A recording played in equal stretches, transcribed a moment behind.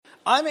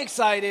I'm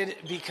excited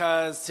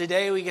because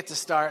today we get to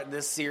start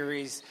this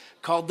series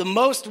called The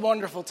Most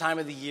Wonderful Time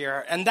of the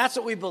Year, and that's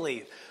what we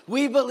believe.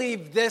 We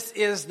believe this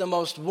is the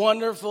most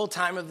wonderful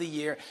time of the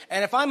year,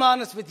 and if I'm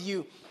honest with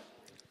you,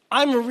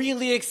 I'm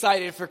really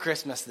excited for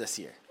Christmas this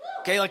year.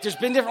 Okay, there's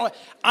been different.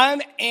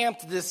 I'm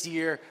amped this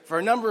year for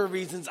a number of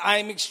reasons.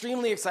 I'm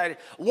extremely excited.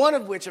 One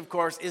of which, of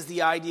course, is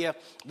the idea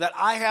that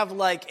I have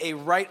a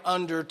right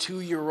under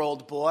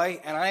 2-year-old boy,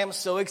 and I am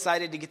so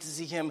excited to get to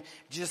see him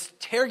just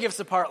tear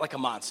gifts apart like a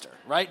monster,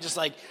 right?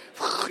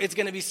 It's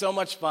going to be so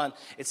much fun.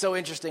 It's so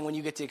interesting when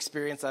you get to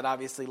experience that,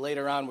 obviously,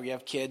 later on where you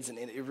have kids, and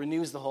it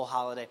renews the whole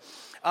holiday.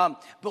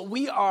 But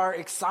we are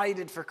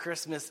excited for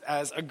Christmas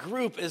as a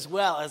group as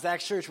well. As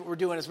Acts Church, what we're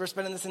doing is we're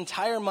spending this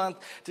entire month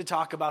to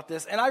talk about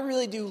this. And I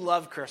really do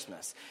love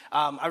Christmas.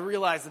 I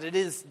realize that it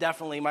is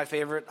definitely my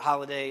favorite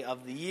holiday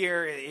of the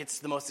year. It's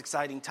the most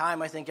exciting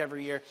time, I think,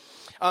 every year.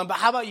 But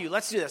how about you?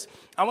 Let's do this.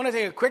 I want to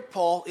take a quick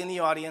poll in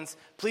the audience.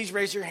 Please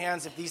raise your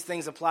hands if these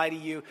things apply to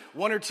you.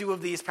 One or two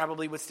of these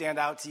probably would stand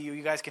out to you.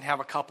 You guys can have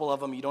a couple of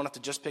them. You don't have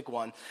to just pick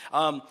one.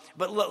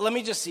 But let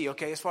me just see,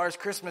 okay, as far as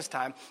Christmas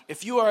time,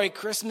 if you are a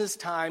Christmas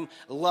time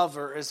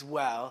lover as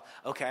well,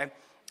 okay,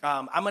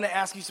 I'm going to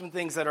ask you some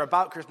things that are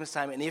about Christmas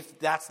time, and if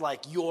that's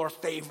your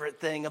favorite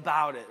thing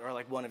about it, or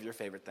one of your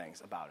favorite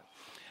things about it.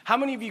 How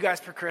many of you guys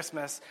for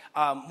Christmas,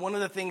 one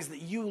of the things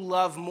that you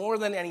love more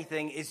than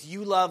anything is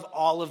you love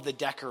all of the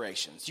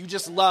decorations. You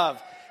just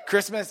love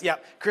Christmas,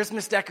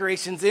 Christmas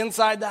decorations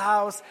inside the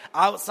house,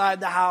 outside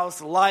the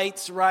house,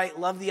 lights, right?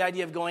 Love the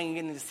idea of going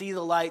in to see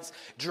the lights,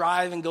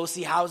 drive and go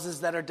see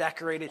houses that are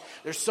decorated.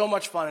 There's so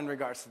much fun in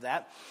regards to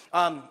that.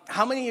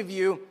 How many of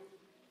you,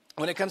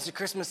 when it comes to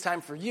Christmas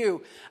time for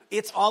you,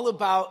 it's all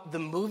about the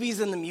movies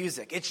and the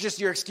music. It's just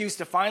your excuse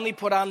to finally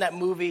put on that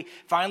movie,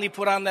 finally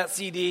put on that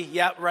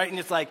CD, right? And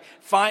it's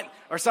fine.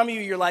 Or some of you,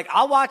 you're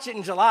I'll watch it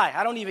in July.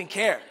 I don't even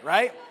care,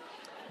 right?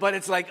 But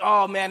it's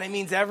oh man, it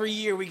means every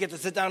year we get to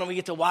sit down and we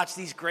get to watch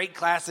these great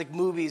classic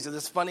movies or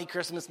this funny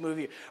Christmas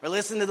movie or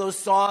listen to those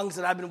songs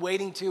that I've been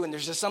waiting to. And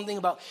there's just something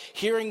about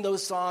hearing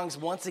those songs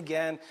once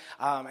again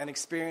and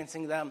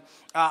experiencing them.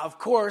 Of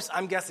course,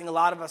 I'm guessing a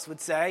lot of us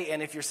would say,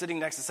 and if you're sitting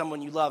next to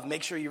someone you love,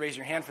 make sure you raise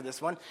your hand for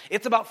this one.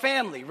 It's about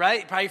family,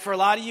 right? Probably for a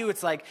lot of you,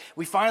 it's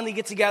we finally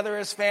get together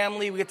as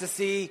family. We get to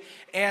see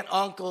aunt,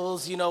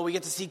 uncles, we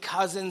get to see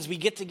cousins. We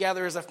get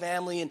together as a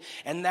family,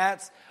 and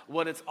that's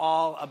what it's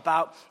all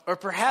about. Or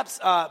perhaps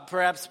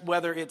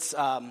whether it's,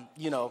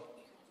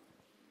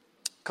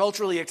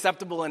 culturally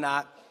acceptable or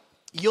not,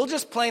 you'll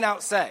just plain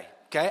out say,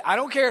 okay, I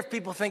don't care if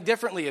people think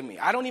differently of me.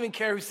 I don't even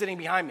care who's sitting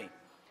behind me.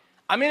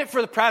 I'm in it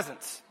for the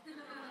presents.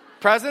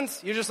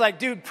 Presents? You're just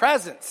dude,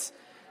 presents.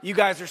 You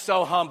guys are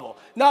so humble.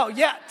 No,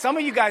 some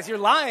of you guys, you're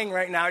lying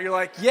right now.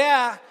 You're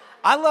yeah,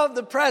 I love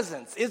the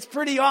presents. It's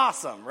pretty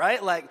awesome,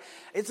 right?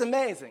 It's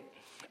amazing.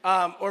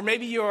 Or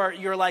maybe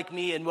you're like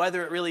me, and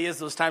whether it really is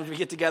those times we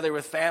get together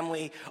with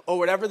family or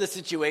whatever the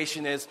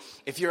situation is,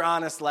 if you're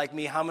honest like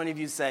me, how many of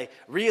you say,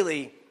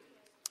 really,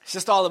 it's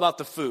just all about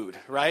the food,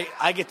 right?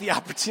 I get the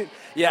opportunity.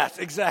 Yes,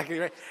 exactly,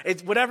 right?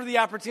 It's whatever the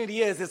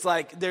opportunity is, it's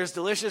there's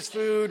delicious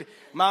food,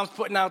 mom's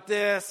putting out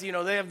this, they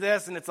have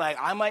this, and it's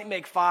I might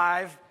make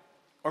 5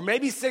 or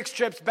maybe 6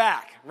 trips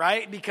back,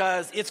 right?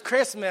 Because it's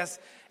Christmas,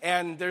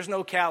 and there's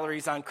no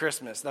calories on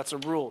Christmas. That's a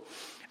rule.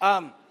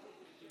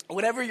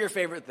 Whatever your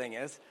favorite thing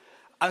is,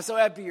 I'm so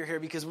happy you're here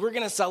because we're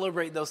going to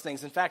celebrate those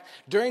things. In fact,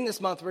 during this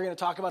month, we're going to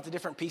talk about the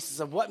different pieces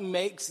of what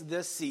makes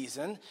this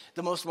season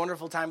the most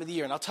wonderful time of the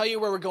year. And I'll tell you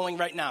where we're going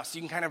right now, so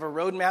you can kind of have a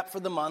roadmap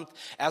for the month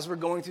as we're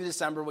going through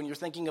December when you're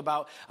thinking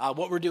about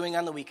what we're doing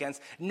on the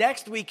weekends.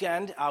 Next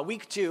weekend,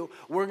 week 2,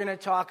 we're going to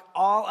talk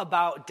all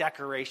about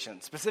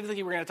decorations.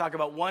 Specifically, we're going to talk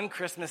about one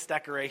Christmas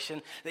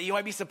decoration that you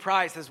might be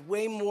surprised has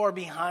way more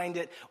behind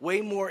it,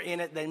 way more in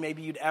it than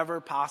maybe you'd ever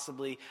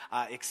possibly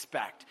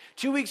expect.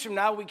 2 weeks from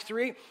now, week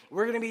 3,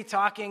 we're going to be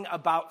talking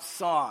about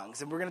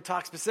songs, and we're going to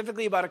talk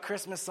specifically about a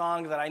Christmas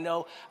song that I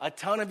know a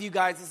ton of you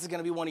guys, this is going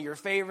to be one of your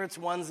favorites,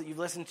 ones that you've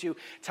listened to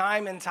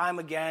time and time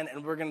again,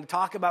 and we're going to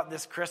talk about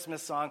this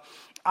Christmas song.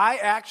 I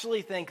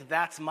actually think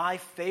that's my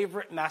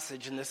favorite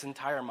message in this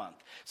entire month.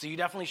 So you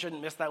definitely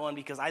shouldn't miss that one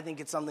because I think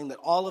it's something that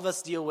all of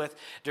us deal with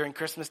during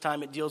Christmas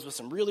time. It deals with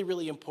some really,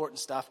 really important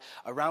stuff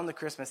around the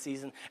Christmas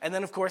season. And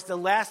then, of course, the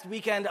last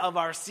weekend of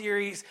our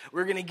series,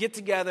 we're going to get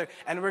together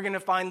and we're going to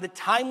find the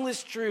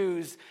timeless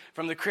truths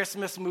from the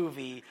Christmas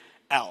movie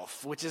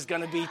Elf, which is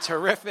going to be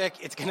terrific.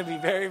 It's going to be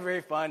very,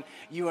 very fun.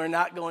 You are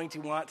not going to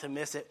want to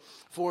miss it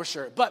for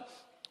sure. But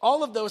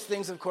all of those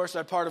things, of course,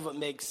 are part of what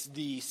makes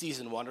the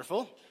season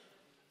wonderful.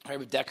 Right,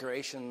 we have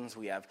decorations,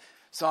 we have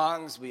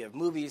songs, we have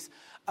movies.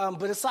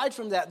 But aside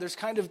from that,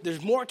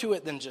 there's more to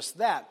it than just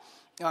that.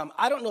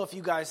 I don't know if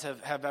you guys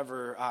have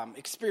ever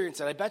experienced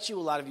it. I bet you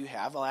a lot of you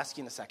have. I'll ask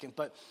you in a second.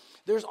 But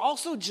there's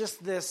also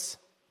just there's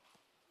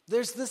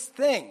this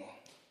thing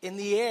in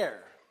the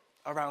air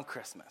around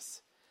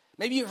Christmas.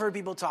 Maybe you've heard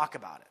people talk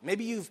about it.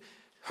 Maybe you've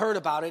heard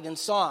about it in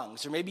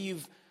songs, or maybe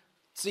you've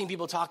seen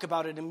people talk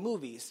about it in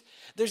movies.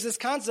 There's this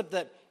concept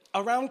that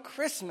around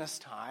Christmas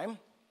time,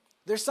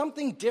 there's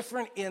something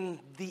different in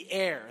the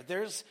air.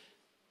 There's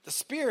the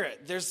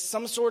Spirit. There's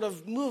some sort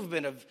of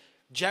movement of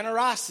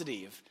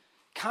generosity, of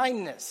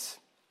kindness,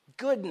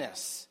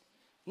 goodness,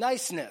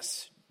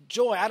 niceness,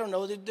 joy. I don't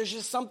know. There's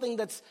just something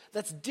that's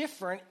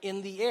different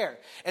in the air.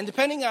 And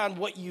depending on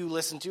what you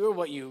listen to or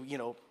what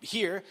you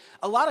hear,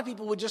 a lot of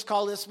people would just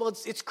call this, well,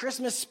 it's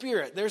Christmas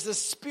spirit. There's a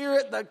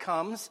spirit that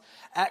comes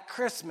at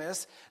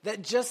Christmas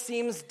that just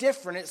seems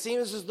different. It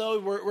seems as though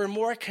we're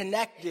more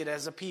connected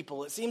as a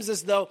people. It seems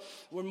as though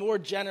we're more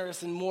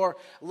generous and more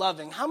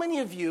loving. How many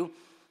of you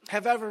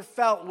have ever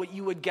felt what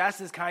you would guess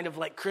is kind of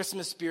like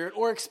Christmas spirit,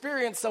 or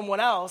experienced someone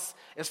else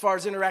as far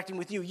as interacting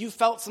with you? You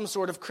felt some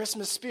sort of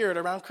Christmas spirit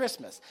around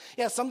Christmas.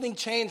 Yeah, something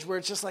changed where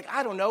it's just like,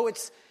 I don't know,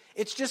 it's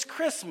just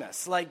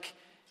Christmas. Like,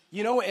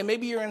 and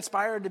maybe you're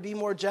inspired to be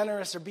more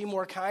generous or be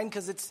more kind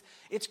because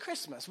it's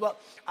Christmas. Well,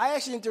 I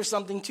actually think there's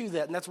something to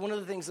that, and that's one of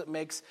the things that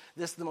makes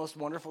this the most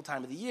wonderful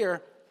time of the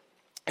year,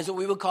 is what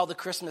we would call the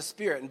Christmas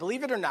spirit. And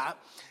believe it or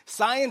not,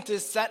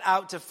 scientists set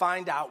out to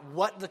find out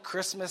what the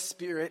Christmas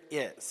spirit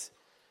is.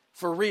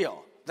 For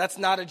real. That's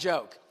not a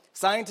joke.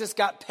 Scientists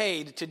got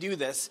paid to do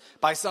this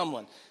by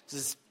someone.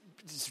 This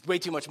is way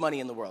too much money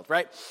in the world,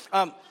 right?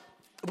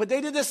 But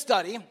they did this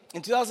study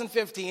in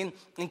 2015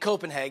 in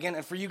Copenhagen.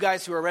 And for you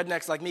guys who are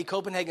rednecks like me,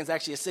 Copenhagen is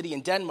actually a city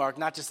in Denmark,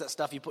 not just that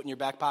stuff you put in your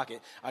back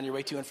pocket on your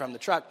way to and from the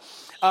truck.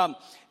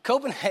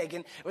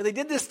 Copenhagen, where they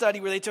did this study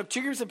where they took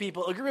two groups of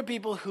people, a group of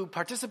people who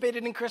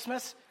participated in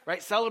Christmas,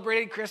 right,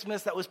 celebrated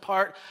Christmas, that was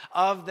part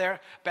of their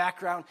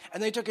background,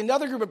 and they took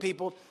another group of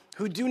people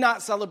who do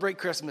not celebrate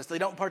Christmas. They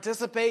don't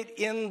participate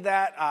in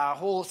that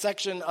whole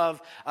section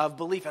of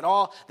belief at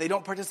all. They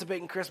don't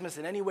participate in Christmas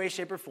in any way,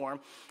 shape, or form.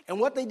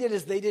 And what they did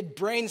is they did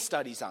brain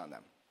studies on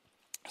them.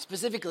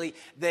 Specifically,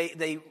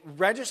 they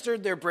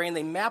registered their brain,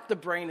 they mapped the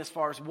brain as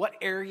far as what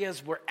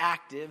areas were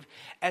active,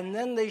 and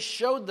then they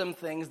showed them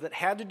things that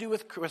had to do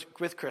with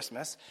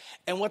Christmas.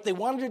 And what they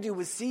wanted to do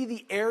was see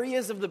the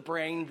areas of the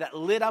brain that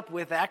lit up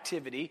with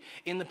activity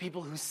in the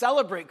people who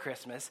celebrate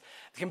Christmas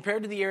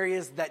compared to the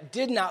areas that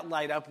did not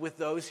light up with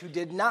those who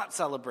did not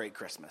celebrate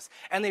Christmas.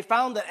 And they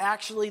found that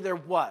actually there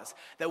was.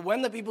 That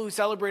when the people who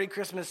celebrated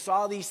Christmas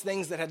saw these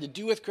things that had to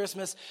do with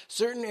Christmas,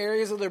 certain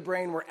areas of their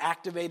brain were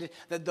activated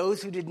that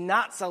those who did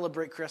not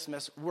celebrate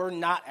Christmas were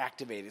not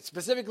activated.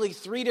 Specifically,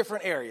 3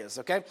 different areas,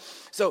 okay?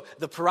 So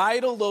the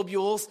parietal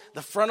lobules,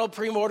 the frontal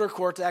premotor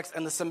cortex,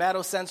 and the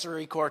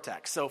somatosensory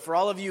cortex. So for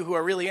all of you who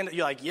are really into it,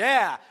 you're like,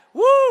 yeah,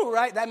 woo,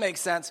 right? That makes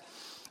sense.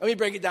 Let me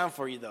break it down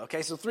for you, though,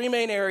 okay? So 3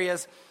 main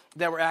areas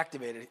that were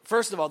activated.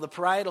 First of all, the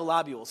parietal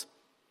lobules.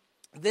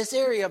 This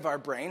area of our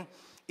brain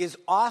is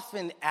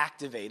often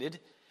activated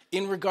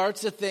in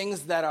regards to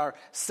things that are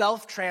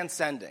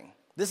self-transcending.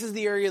 This is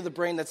the area of the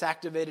brain that's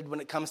activated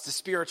when it comes to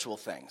spiritual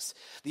things.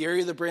 The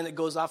area of the brain that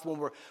goes off when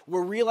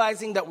we're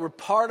realizing that we're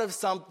part of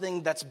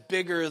something that's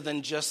bigger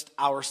than just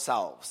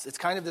ourselves. It's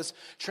kind of this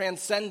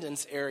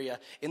transcendence area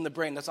in the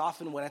brain. That's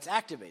often when it's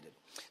activated.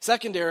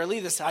 Secondarily,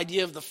 this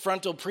idea of the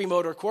frontal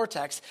premotor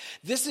cortex,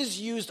 this is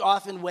used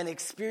often when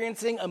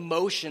experiencing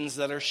emotions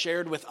that are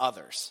shared with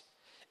others.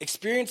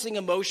 Experiencing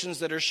emotions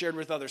that are shared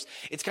with others.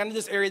 It's kind of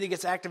this area that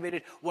gets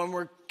activated when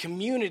we're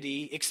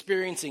community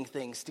experiencing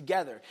things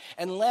together.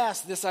 And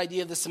last, this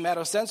idea of the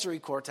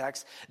somatosensory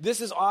cortex, this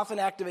is often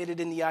activated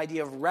in the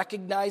idea of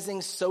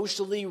recognizing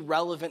socially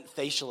relevant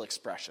facial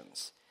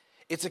expressions.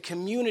 It's a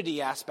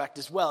community aspect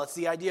as well. It's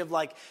the idea of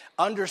like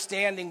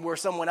understanding where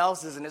someone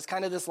else is, and it's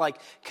kind of this like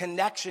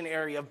connection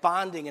area of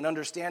bonding and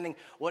understanding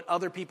what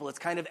other people, it's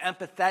kind of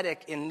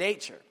empathetic in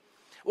nature.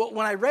 Well,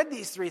 when I read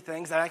these 3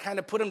 things, I kind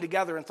of put them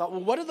together and thought,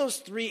 well, what do those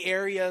 3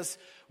 areas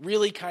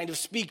really kind of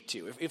speak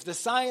to? If the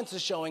science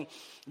is showing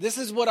this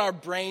is what our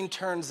brain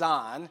turns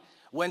on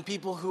when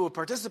people who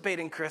participate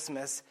in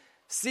Christmas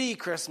see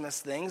Christmas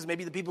things,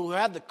 maybe the people who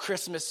have the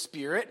Christmas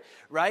spirit,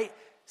 right,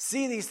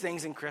 see these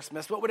things in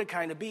Christmas, what would it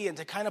kind of be? And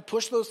to kind of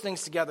push those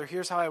things together,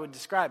 here's how I would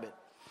describe it.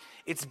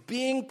 It's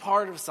being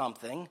part of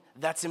something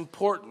that's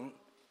important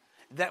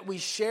that we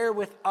share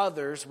with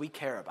others we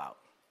care about.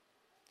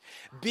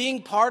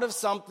 Being part of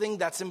something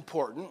that's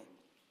important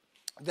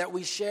that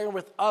we share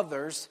with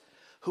others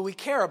who we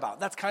care about.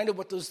 That's kind of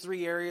what those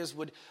 3 areas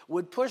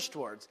would push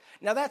towards.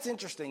 Now that's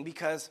interesting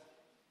because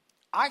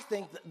I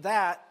think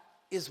that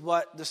is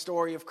what the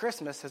story of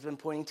Christmas has been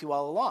pointing to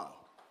all along.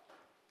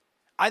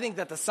 I think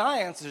that the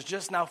science is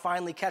just now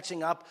finally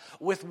catching up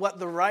with what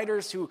the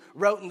writers who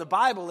wrote in the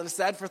Bible have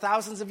said for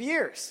thousands of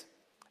years.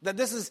 That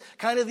this is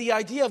kind of the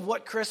idea of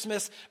what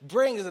Christmas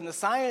brings, and the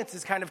science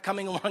is kind of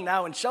coming along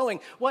now and showing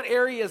what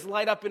areas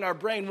light up in our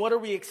brain. What are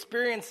we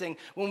experiencing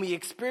when we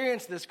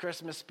experience this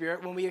Christmas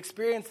spirit, when we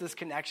experience this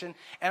connection?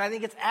 And I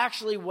think it's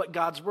actually what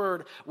God's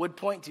word would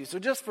point to. So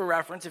just for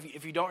reference,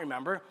 if you don't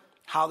remember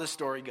how the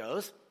story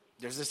goes,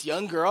 there's this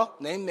young girl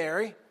named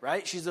Mary,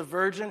 right? She's a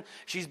virgin.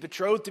 She's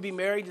betrothed to be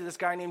married to this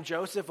guy named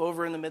Joseph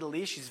over in the Middle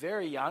East. She's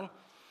very young.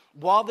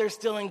 While they're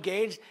still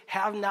engaged,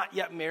 have not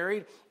yet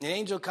married, an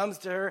angel comes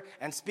to her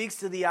and speaks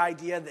to the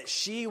idea that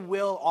she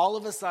will all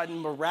of a sudden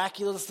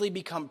miraculously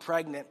become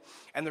pregnant.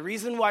 And the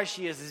reason why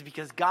she is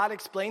because God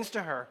explains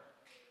to her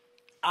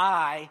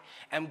I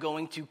am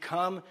going to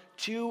come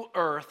to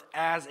earth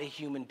as a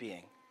human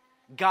being.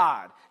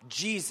 God,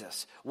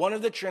 Jesus, one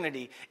of the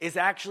Trinity, is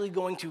actually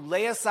going to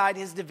lay aside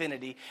his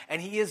divinity, and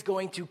he is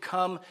going to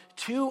come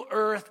to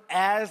earth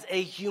as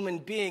a human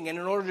being. And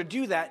in order to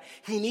do that,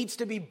 he needs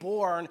to be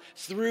born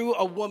through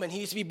a woman. He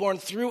needs to be born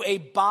through a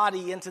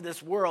body into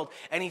this world.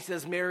 And he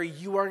says, Mary,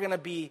 you are going to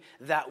be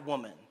that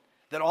woman.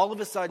 That all of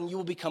a sudden you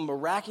will become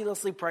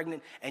miraculously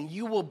pregnant and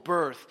you will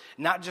birth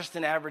not just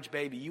an average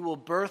baby. You will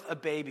birth a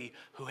baby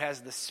who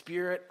has the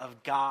Spirit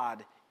of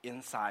God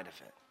inside of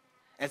it.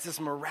 And it's this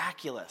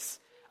miraculous,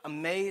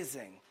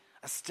 amazing,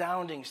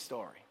 astounding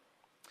story.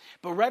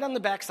 But right on the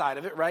backside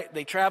of it, right,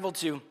 they traveled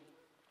to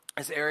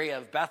this area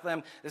of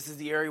Bethlehem. This is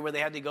the area where they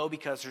had to go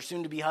because her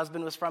soon-to-be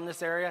husband was from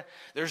this area.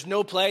 There's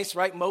no place,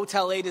 right?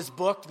 Motel 8 is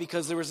booked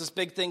because there was this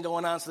big thing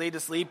going on, so they had to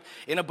sleep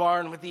in a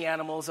barn with the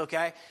animals,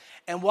 okay?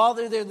 And while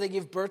they're there, they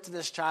give birth to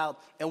this child.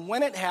 And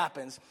when it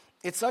happens,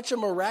 it's such a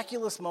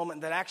miraculous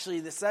moment that actually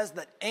it says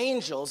that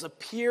angels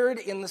appeared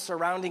in the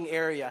surrounding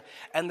area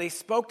and they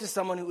spoke to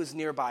someone who was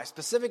nearby.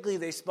 Specifically,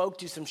 they spoke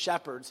to some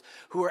shepherds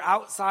who were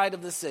outside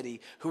of the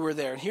city who were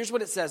there. And here's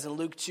what it says in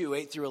Luke 2,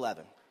 8 through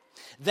 11.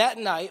 That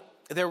night,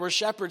 there were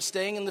shepherds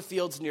staying in the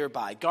fields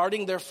nearby,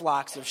 guarding their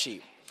flocks of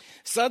sheep.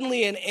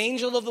 Suddenly, an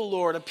angel of the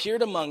Lord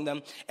appeared among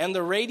them, and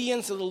the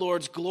radiance of the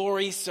Lord's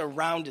glory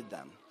surrounded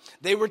them.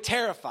 They were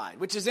terrified,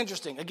 which is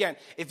interesting. Again,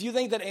 if you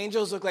think that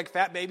angels look like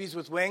fat babies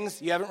with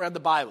wings, you haven't read the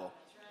Bible.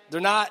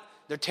 They're not.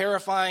 They're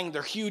terrifying.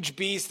 They're huge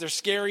beasts. They're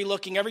scary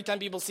looking. Every time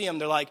people see them,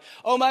 they're like,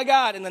 oh my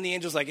God. And then the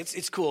angel's like,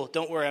 it's cool.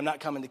 Don't worry. I'm not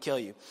coming to kill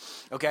you.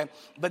 Okay?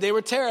 But they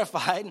were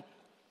terrified.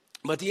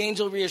 But the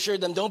angel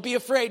reassured them, don't be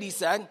afraid, he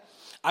said.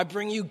 I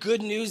bring you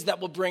good news that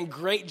will bring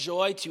great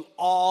joy to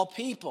all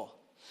people.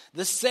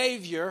 The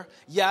Savior,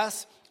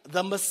 yes,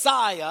 the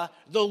Messiah,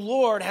 the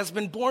Lord, has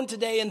been born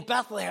today in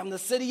Bethlehem, the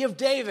city of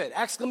David.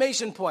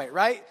 Exclamation point,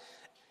 right?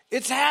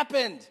 It's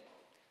happened.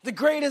 The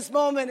greatest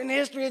moment in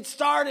history. It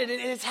started.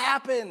 It's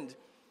happened.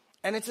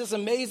 And it's this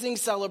amazing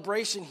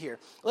celebration here.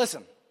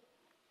 Listen,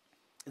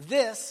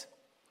 this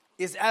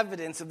is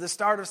evidence of the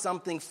start of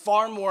something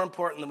far more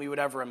important than we would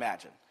ever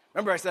imagine.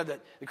 Remember I said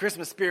that the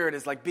Christmas spirit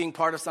is like being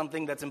part of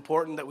something that's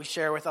important that we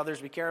share with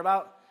others we care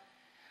about?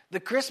 The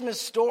Christmas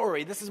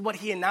story, this is what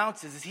he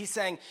announces, is he's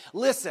saying,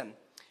 listen,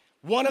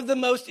 one of the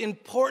most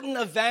important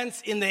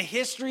events in the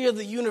history of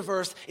the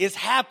universe is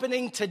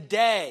happening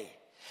today.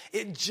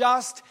 It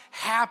just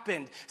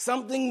happened.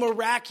 Something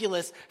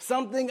miraculous,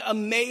 something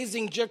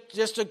amazing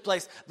just took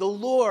place. The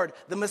Lord,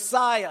 the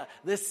Messiah,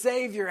 the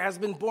Savior has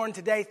been born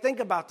today. Think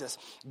about this.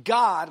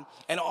 God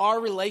and our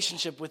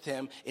relationship with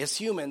him as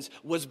humans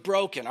was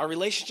broken. Our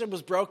relationship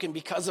was broken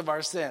because of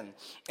our sin.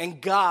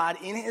 And God,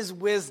 in his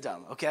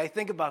wisdom, okay,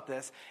 think about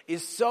this,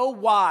 is so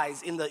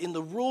wise in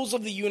the rules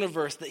of the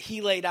universe that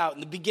he laid out in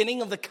the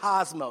beginning of the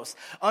cosmos,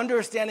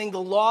 understanding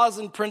the laws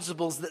and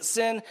principles that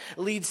sin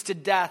leads to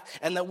death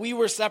and that we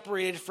were separated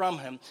from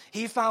him.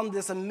 He found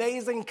this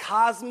amazing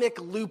cosmic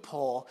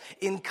loophole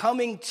in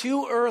coming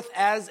to earth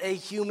as a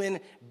human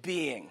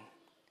being,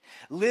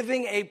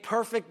 living a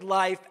perfect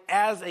life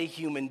as a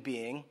human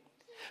being,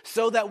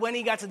 so that when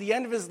he got to the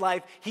end of his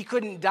life, he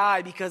couldn't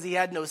die because he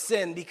had no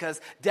sin,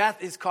 because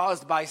death is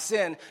caused by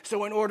sin.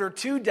 So in order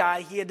to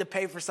die, he had to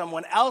pay for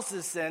someone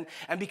else's sin.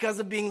 And because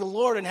of being the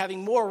Lord and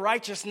having more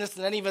righteousness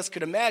than any of us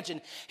could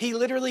imagine, he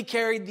literally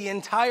carried the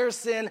entire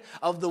sin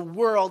of the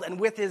world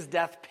and with his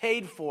death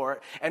paid for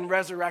it and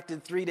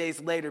resurrected 3 days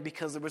later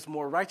because there was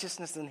more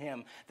righteousness in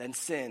him than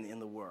sin in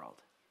the world.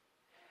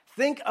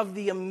 Think of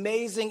the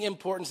amazing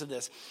importance of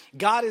this.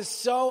 God is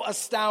so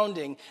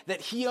astounding that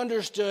he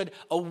understood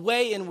a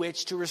way in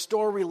which to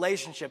restore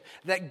relationship,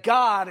 that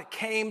God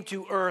came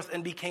to earth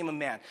and became a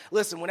man.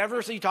 Listen,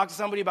 whenever you talk to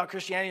somebody about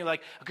Christianity, you're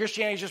like,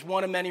 Christianity is just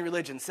one of many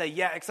religions. Say,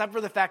 yeah, except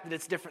for the fact that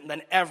it's different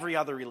than every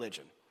other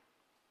religion.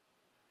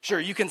 Sure,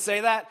 you can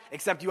say that,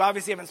 except you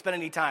obviously haven't spent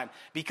any time,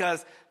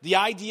 because the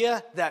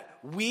idea that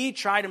we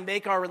try to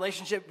make our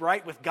relationship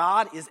right with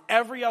God is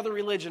every other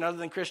religion other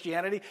than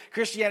Christianity.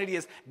 Christianity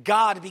is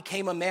God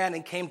became a man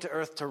and came to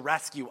earth to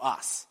rescue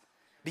us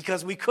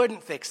because we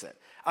couldn't fix it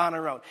on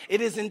our own. It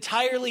is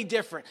entirely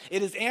different.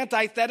 It is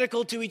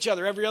antithetical to each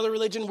other. Every other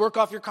religion, work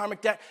off your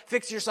karmic debt,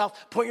 fix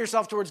yourself, point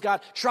yourself towards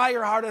God, try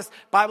your hardest.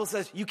 Bible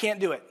says you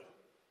can't do it.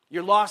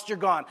 You're lost, you're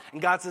gone.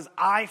 And God says,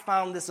 I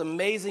found this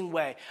amazing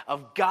way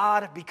of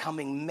God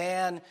becoming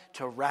man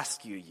to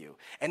rescue you.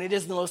 And it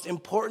is the most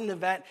important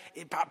event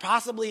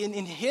possibly in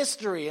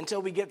history until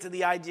we get to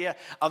the idea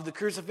of the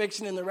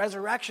crucifixion and the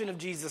resurrection of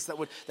Jesus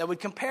that would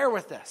compare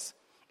with this.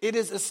 It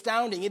is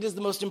astounding. It is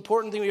the most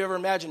important thing we've ever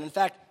imagined. In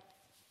fact,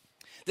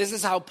 this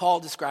is how Paul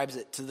describes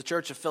it to the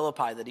church of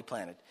Philippi that he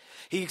planted.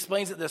 He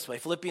explains it this way,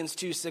 Philippians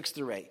 2, 6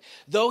 through 8.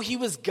 Though he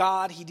was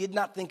God, he did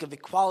not think of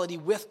equality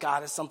with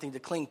God as something to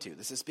cling to.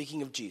 This is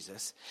speaking of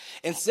Jesus.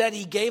 Instead,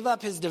 he gave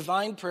up his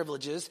divine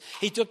privileges.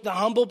 He took the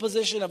humble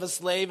position of a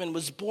slave and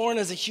was born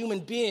as a human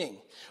being.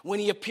 When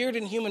he appeared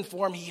in human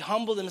form, he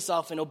humbled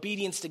himself in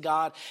obedience to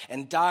God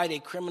and died a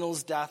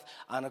criminal's death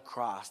on a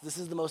cross. This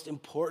is the most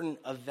important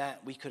event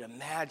we could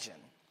imagine.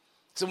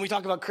 So when we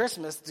talk about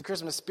Christmas, the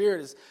Christmas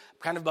spirit is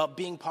kind of about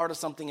being part of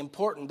something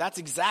important. That's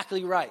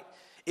exactly right.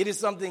 It is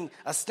something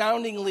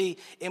astoundingly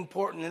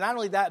important. And not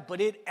only that,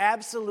 but it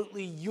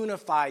absolutely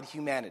unified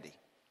humanity.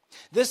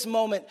 This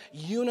moment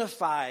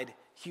unified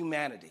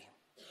humanity.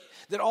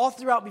 That all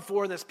throughout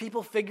before this,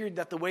 people figured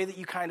that the way that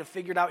you kind of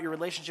figured out your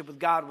relationship with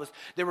God was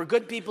there were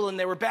good people and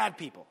there were bad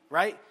people,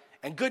 right?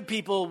 And good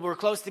people were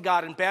close to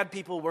God and bad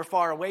people were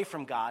far away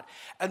from God.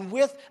 And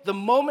with the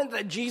moment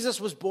that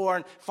Jesus was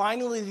born,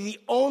 finally the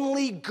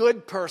only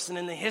good person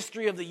in the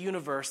history of the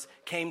universe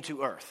came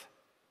to earth.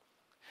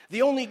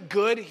 The only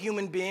good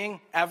human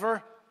being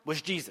ever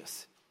was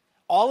Jesus.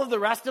 All of the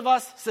rest of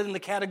us sit in the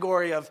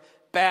category of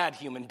bad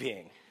human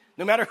being.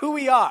 No matter who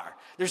we are,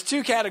 there's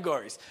two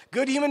categories.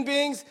 Good human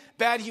beings,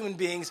 bad human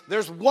beings.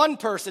 There's one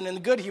person in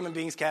the good human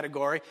beings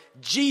category,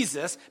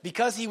 Jesus,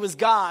 because he was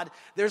God.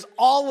 There's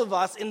all of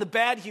us in the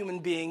bad human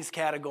beings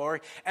category,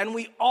 and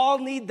we all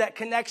need that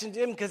connection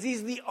to him because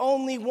he's the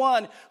only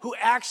one who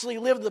actually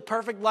lived the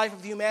perfect life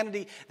of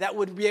humanity that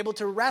would be able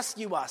to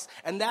rescue us.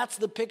 And that's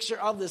the picture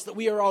of this, that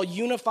we are all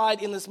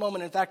unified in this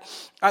moment. In fact,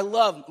 I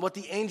love what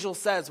the angel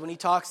says when he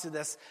talks to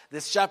this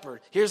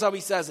shepherd. Here's how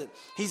he says it.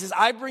 He says,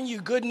 I bring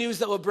you good news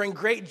that will bring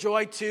great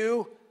joy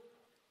to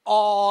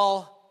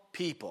all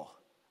people.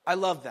 I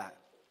love that.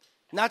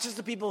 Not just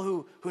the people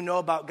who know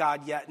about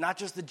God yet, not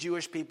just the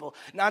Jewish people,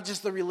 not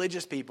just the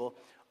religious people,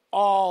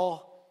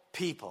 all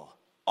people.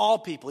 All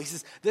people. He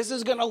says, this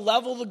is going to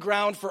level the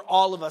ground for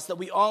all of us, that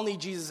we all need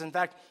Jesus. In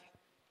fact,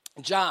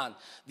 John,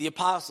 the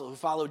apostle who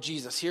followed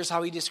Jesus, here's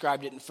how he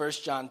described it in 1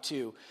 John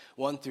 2,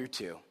 1 through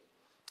 2.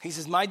 He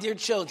says, my dear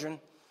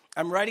children,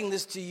 I'm writing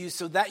this to you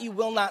so that you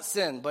will not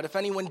sin. But if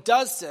anyone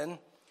does sin,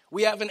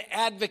 we have an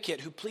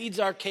advocate who pleads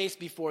our case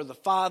before the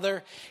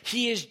Father.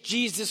 He is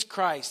Jesus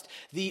Christ,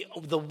 the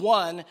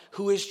one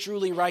who is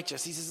truly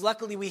righteous. He says,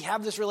 luckily we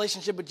have this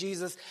relationship with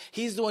Jesus.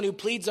 He's the one who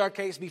pleads our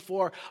case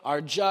before our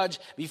judge,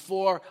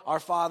 before our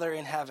Father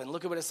in heaven.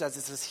 Look at what it says.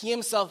 It says, he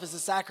himself is a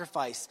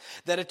sacrifice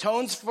that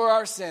atones for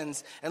our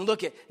sins. And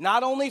look at,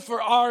 not only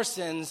for our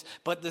sins,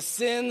 but the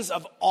sins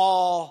of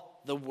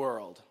all the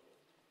world.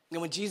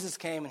 And when Jesus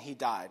came and he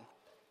died,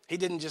 he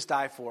didn't just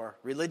die for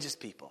religious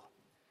people.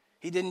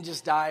 He didn't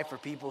just die for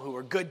people who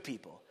were good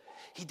people.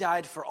 He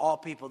died for all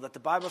people, that the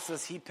Bible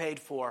says he paid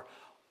for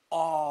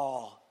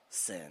all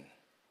sin.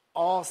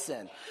 All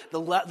sin.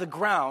 The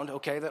ground,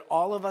 okay, that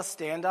all of us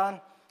stand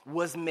on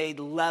was made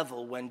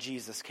level when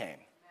Jesus came.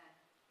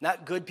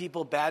 Not good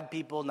people, bad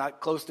people, not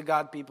close to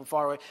God people,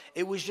 far away.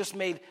 It was just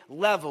made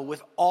level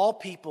with all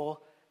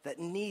people that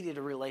needed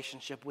a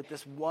relationship with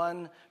this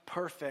one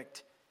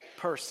perfect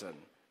person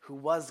who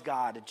was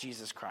God,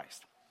 Jesus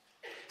Christ.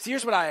 See,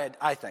 here's what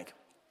I think.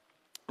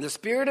 The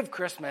spirit of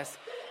Christmas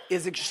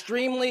is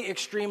extremely,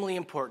 extremely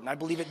important. I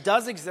believe it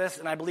does exist,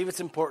 and I believe it's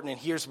important, and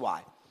here's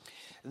why.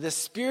 The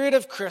spirit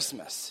of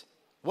Christmas,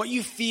 what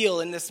you feel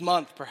in this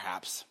month,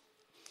 perhaps,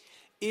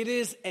 it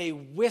is a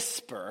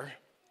whisper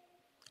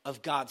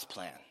of God's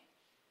plan.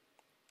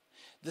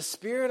 The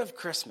spirit of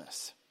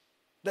Christmas,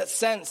 that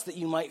sense that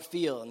you might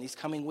feel in these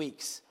coming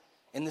weeks,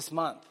 in this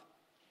month,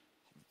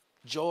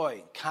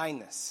 joy,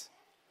 kindness,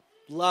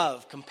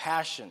 love,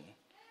 compassion,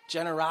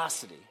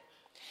 generosity.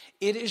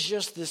 It is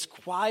just this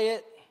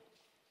quiet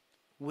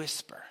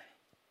whisper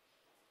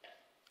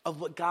of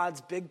what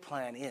God's big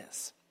plan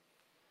is.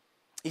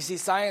 You see,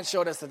 science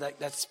showed us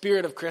that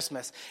spirit of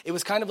Christmas, it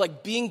was kind of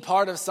like being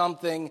part of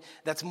something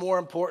that's more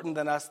important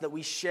than us, that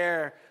we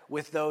share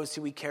with those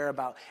who we care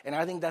about. And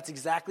I think that's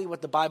exactly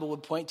what the Bible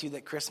would point to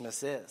that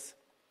Christmas is.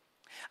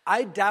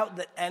 I doubt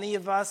that any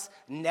of us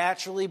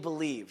naturally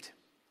believed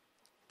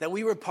that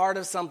we were part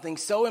of something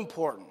so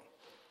important,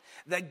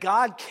 that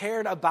God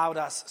cared about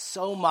us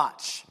so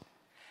much,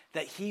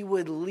 that he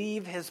would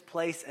leave his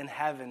place in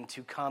heaven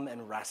to come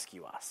and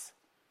rescue us.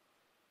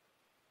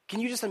 Can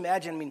you just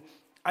imagine? I mean,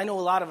 I know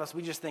a lot of us,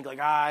 we just think like,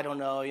 I don't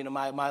know,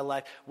 my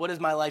life, what does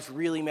my life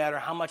really matter?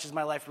 How much is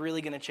my life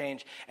really going to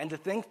change? And to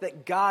think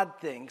that God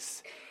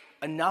thinks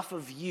enough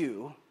of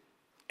you,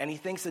 and he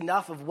thinks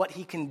enough of what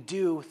he can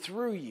do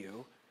through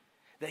you,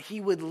 that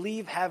he would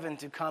leave heaven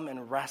to come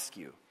and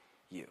rescue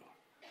you.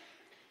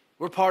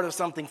 We're part of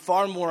something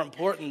far more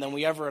important than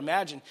we ever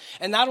imagined.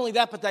 And not only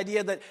that, but the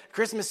idea that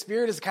Christmas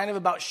spirit is kind of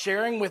about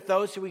sharing with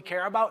those who we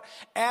care about.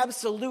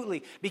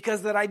 Absolutely.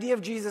 Because that idea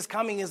of Jesus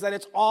coming is that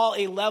it's all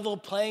a level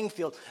playing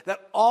field. That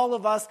all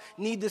of us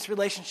need this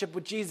relationship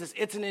with Jesus.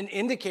 It's an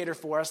indicator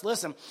for us,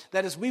 listen,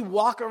 that as we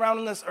walk around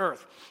on this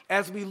earth,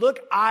 as we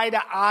look eye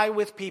to eye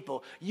with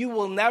people, you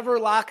will never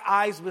lock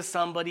eyes with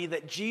somebody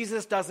that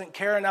Jesus doesn't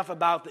care enough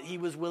about that he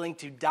was willing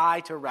to die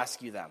to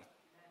rescue them.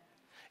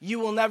 You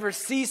will never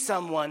see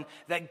someone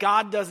that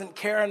God doesn't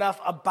care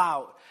enough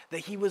about that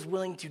he was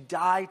willing to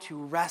die to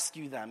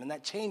rescue them. And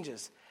that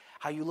changes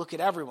how you look at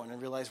everyone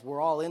and realize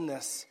we're all in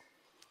this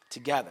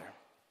together.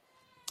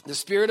 The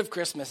spirit of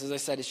Christmas, as I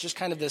said, is just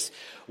kind of this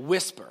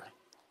whisper.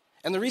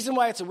 And the reason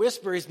why it's a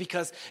whisper is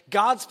because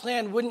God's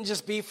plan wouldn't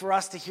just be for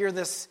us to hear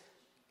this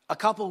a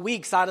couple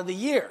weeks out of the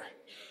year.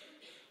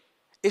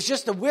 It's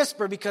just a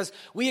whisper because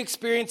we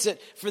experience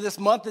it for this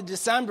month of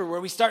December where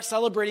we start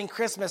celebrating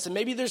Christmas. And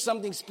maybe there's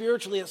something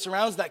spiritually that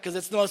surrounds that because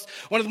it's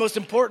one of the most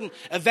important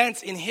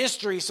events in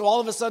history. So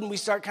all of a sudden we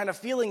start kind of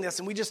feeling this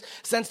and we just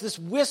sense this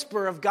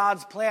whisper of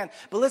God's plan.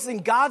 But listen,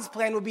 God's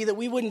plan would be that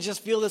we wouldn't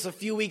just feel this a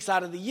few weeks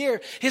out of the year.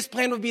 His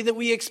plan would be that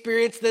we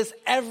experience this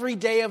every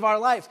day of our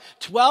life,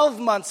 12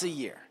 months a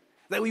year.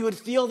 That we would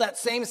feel that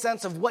same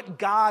sense of what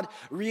God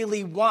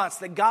really wants.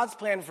 That God's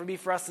plan would be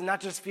for us to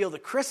not just feel the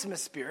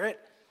Christmas spirit,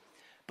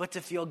 but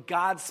to feel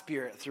God's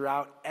spirit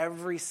throughout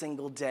every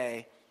single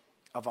day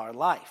of our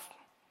life.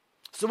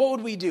 So what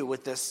would we do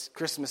with this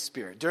Christmas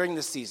spirit during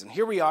this season?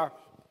 Here we are,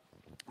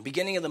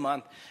 beginning of the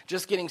month,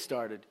 just getting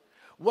started.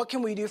 What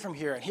can we do from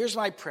here? And here's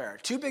my prayer.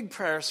 2 big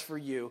prayers for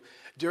you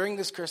during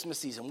this Christmas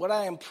season. What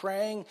I am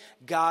praying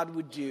God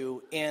would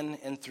do in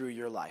and through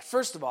your life.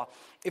 First of all,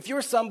 if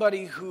you're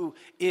somebody who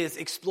is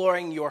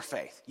exploring your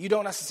faith, you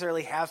don't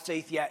necessarily have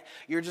faith yet,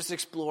 you're just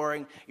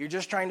exploring, you're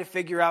just trying to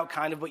figure out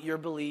kind of what you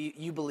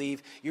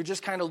believe, you're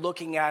just kind of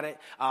looking at it,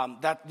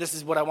 that this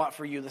is what I want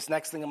for you, this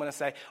next thing I'm going to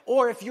say.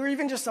 Or if you're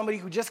even just somebody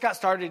who just got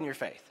started in your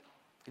faith,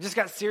 you just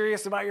got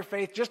serious about your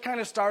faith, just kind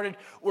of started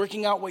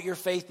working out what your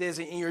faith is,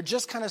 and you're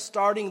just kind of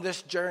starting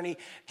this journey,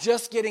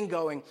 just getting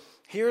going.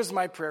 Here's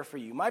my prayer for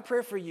you. My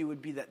prayer for you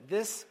would be that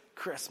this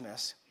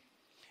Christmas,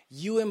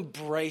 you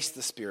embrace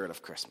the spirit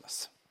of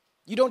Christmas.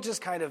 You don't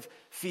just kind of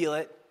feel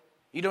it.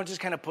 You don't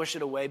just kind of push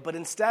it away. But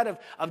instead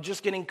of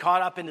just getting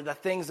caught up into the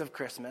things of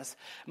Christmas,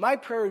 my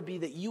prayer would be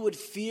that you would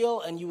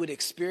feel and you would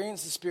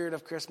experience the spirit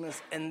of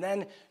Christmas, and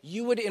then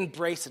you would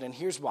embrace it. And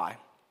here's why.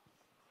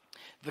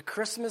 The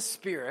Christmas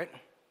spirit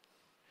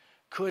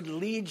could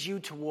lead you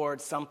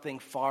towards something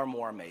far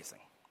more amazing.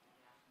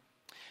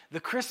 The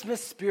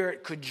Christmas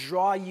spirit could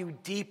draw you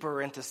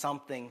deeper into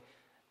something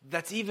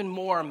that's even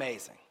more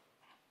amazing.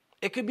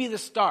 It could be the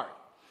start.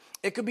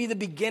 It could be the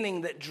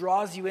beginning that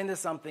draws you into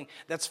something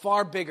that's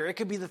far bigger. It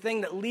could be the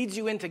thing that leads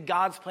you into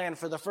God's plan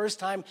for the first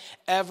time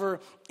ever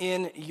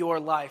in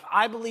your life.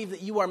 I believe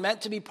that you are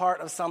meant to be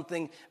part of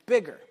something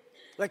bigger.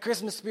 Like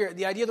Christmas spirit,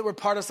 the idea that we're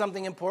part of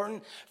something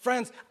important.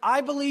 Friends, I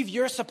believe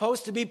you're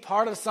supposed to be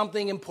part of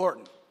something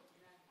important.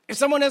 If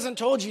someone hasn't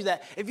told you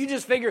that, if you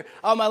just figure,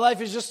 oh, my life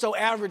is just so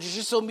average, it's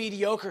just so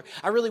mediocre,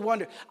 I really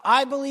wonder.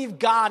 I believe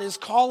God is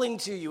calling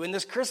to you. In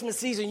this Christmas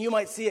season, you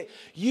might see it.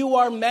 You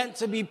are meant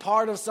to be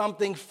part of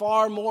something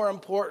far more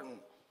important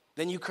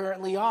than you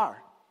currently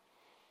are.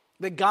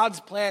 That God's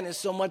plan is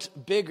so much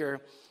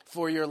bigger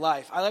for your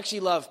life. I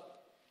actually love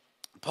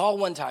Paul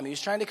one time. He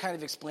was trying to kind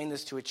of explain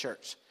this to a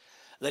church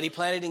that he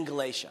planted in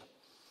Galatia.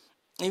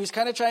 And he was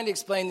kind of trying to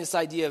explain this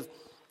idea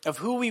of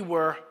who we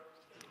were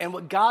and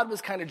what God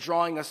was kind of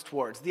drawing us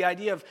towards. The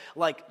idea of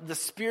like the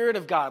Spirit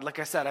of God. Like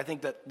I said, I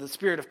think that the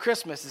Spirit of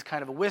Christmas is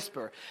kind of a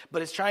whisper,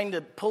 but it's trying to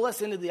pull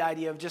us into the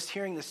idea of just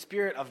hearing the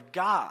Spirit of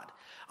God,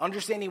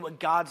 understanding what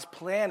God's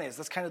plan is.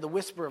 That's kind of the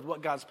whisper of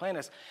what God's plan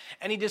is.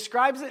 And he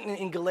describes it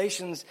in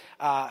Galatians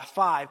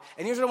 5.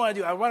 And here's what I want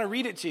to do. I want to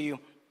read it to you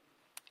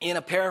in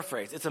a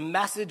paraphrase. It's a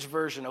Message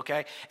version,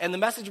 okay? And the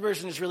Message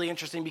version is really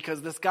interesting because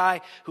this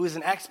guy who is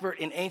an expert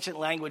in ancient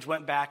language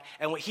went back,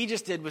 and what he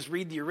just did was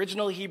read the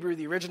original Hebrew,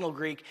 the original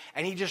Greek,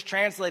 and he just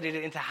translated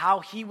it into how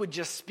he would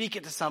just speak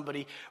it to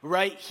somebody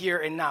right here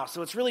and now.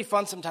 So it's really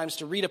fun sometimes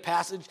to read a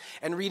passage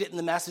and read it in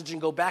the Message and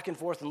go back and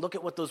forth and look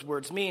at what those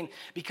words mean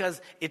because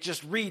it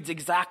just reads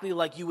exactly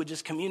like you would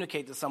just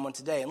communicate to someone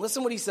today. And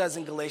listen what he says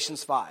in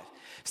Galatians 5,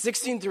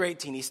 16 through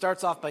 18. He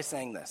starts off by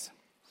saying this.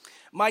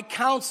 My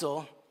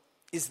counsel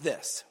is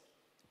this: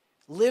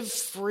 live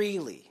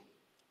freely,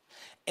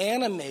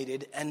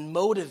 animated and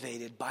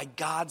motivated by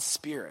God's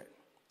Spirit.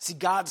 See,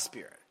 God's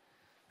Spirit.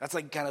 That's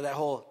like kind of that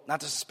whole,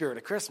 not just the spirit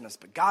of Christmas,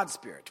 but God's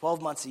Spirit,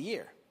 12 months a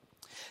year.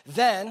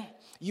 Then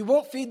you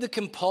won't feed the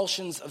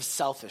compulsions of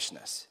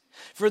selfishness.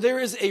 For there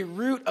is a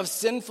root of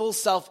sinful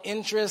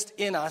self-interest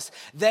in us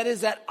that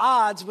is at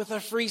odds with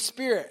a free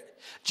spirit,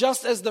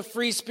 just as the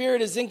free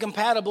spirit is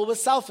incompatible with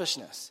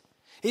selfishness.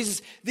 He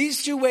says,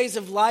 these two ways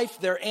of life,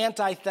 they're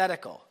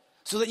antithetical.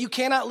 So that you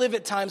cannot live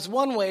at times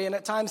one way and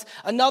at times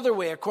another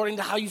way according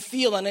to how you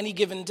feel on any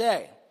given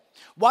day.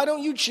 Why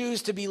don't you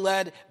choose to be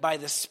led by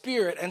the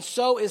Spirit and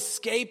so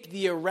escape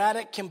the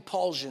erratic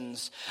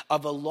compulsions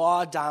of a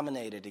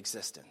law-dominated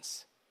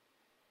existence?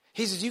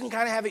 He says you can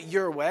kind of have it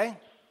your way,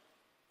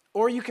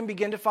 or you can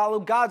begin to follow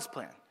God's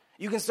plan.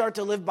 You can start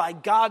to live by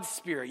God's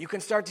Spirit. You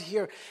can start to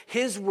hear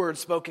His word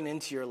spoken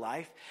into your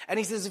life. And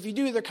he says if you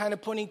do, they're kind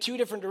of pointing two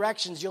different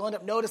directions. You'll end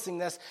up noticing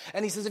this.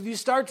 And he says if you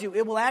start to,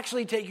 it will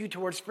actually take you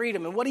towards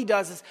freedom. And what he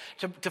does is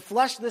to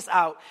flesh this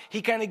out,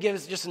 he kind of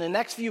gives just in the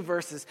next few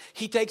verses,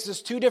 he takes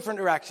us two different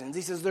directions.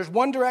 He says there's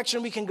one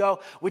direction we can go,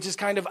 which is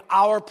kind of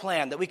our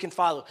plan that we can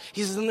follow.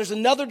 He says and there's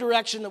another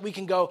direction that we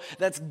can go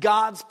that's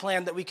God's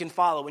plan that we can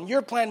follow. And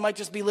your plan might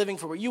just be living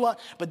for what you want,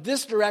 but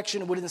this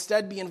direction would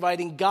instead be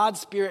inviting God's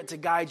Spirit to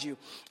guide you.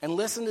 And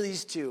listen to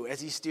these two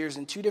as he steers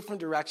in two different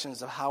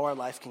directions of how our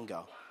life can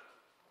go.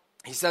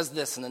 He says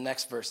this in the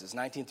next verses,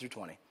 19 through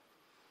 20.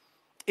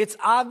 It's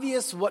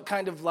obvious what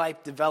kind of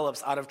life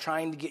develops out of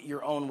trying to get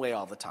your own way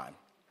all the time.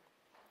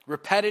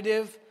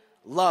 Repetitive,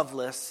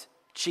 loveless,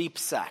 cheap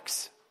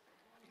sex.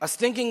 A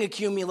stinking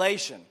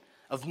accumulation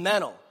of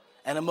mental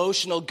and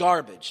emotional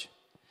garbage.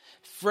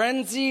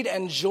 Frenzied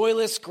and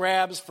joyless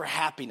grabs for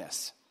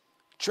happiness.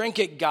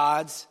 Trinket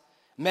gods,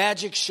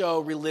 magic show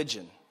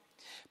religion.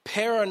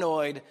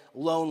 Paranoid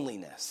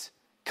loneliness.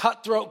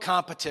 Cutthroat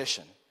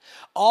competition.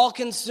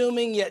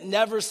 All-consuming yet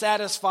never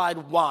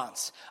satisfied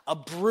wants. A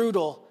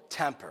brutal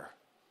temper.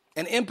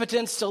 An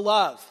impotence to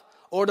love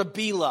or to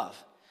be loved.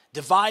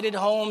 Divided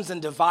homes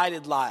and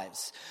divided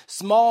lives.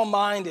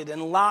 Small-minded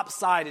and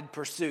lopsided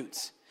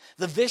pursuits.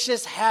 The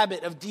vicious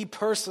habit of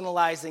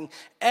depersonalizing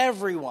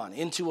everyone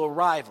into a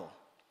rival.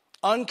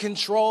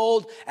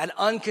 Uncontrolled and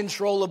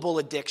uncontrollable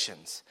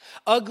addictions.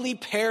 Ugly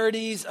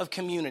parodies of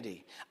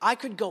community. I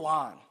could go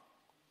on.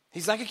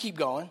 I could keep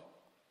going.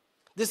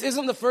 This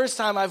isn't the first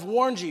time I've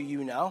warned you,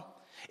 you know.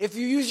 If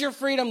you use your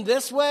freedom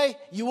this way,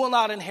 you will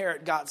not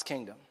inherit God's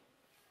kingdom.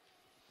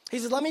 He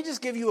says, let me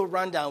just give you a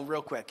rundown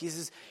real quick. He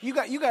says, you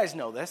guys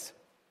know this.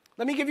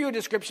 Let me give you a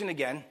description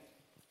again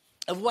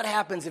of what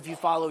happens if you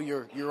follow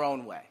your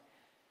own way.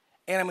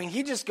 And I mean,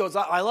 he just goes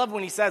on. I love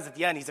when he says at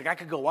the end, he's like, I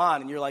could go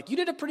on. And you're like, you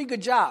did a pretty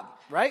good job,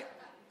 right?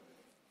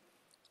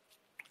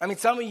 I mean,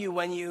 some of you,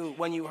 when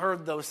you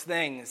heard those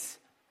things,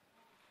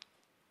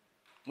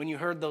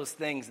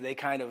 they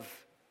kind of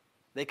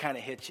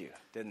hit you,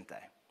 didn't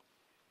they?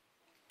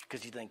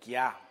 Because you think,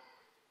 yeah,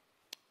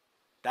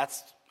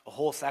 that's a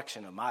whole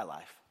section of my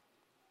life.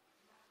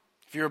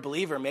 If you're a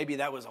believer, maybe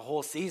that was a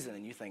whole season,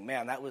 and you think,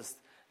 man, that was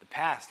the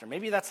past. Or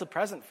maybe that's the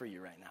present for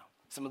you right now.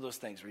 Some of those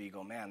things where you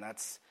go, man,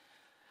 that's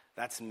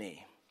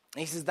me. And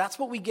he says, that's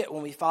what we get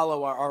when we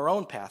follow our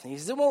own path. And he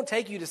says, it won't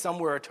take you to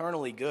somewhere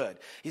eternally good.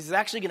 He says, it's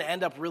actually going to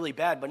end up really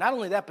bad. But not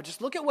only that, but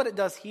just look at what it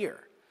does here.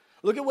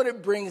 Look at what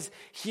it brings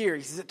here.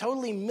 He says, it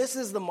totally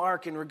misses the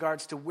mark in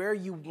regards to where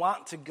you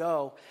want to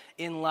go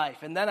in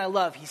life. And then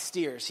he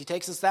steers. He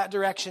takes us that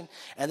direction,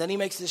 and then he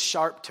makes this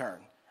sharp turn.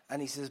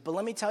 And he says, but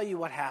let me tell you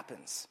what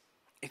happens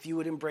if you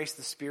would embrace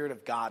the Spirit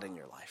of God in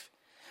your life.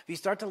 If you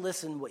start to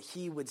listen what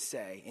he would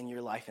say in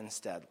your life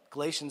instead.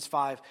 Galatians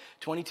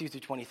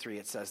 5:22-23,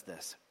 it says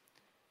this.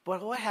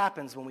 But what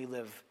happens when we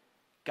live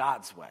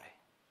God's way?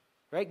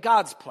 Right?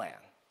 God's plan.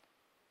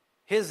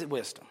 His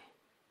wisdom.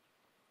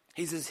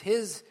 He says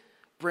he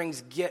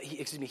brings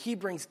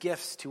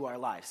gifts to our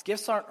lives.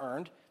 Gifts aren't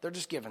earned. They're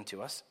just given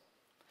to us.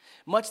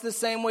 Much the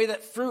same way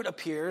that fruit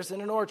appears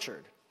in an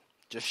orchard.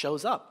 Just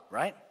shows up,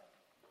 right?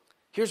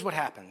 Here's what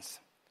happens.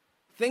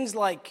 Things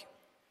like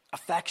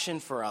affection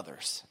for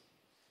others,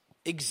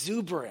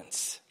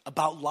 exuberance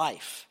about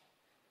life,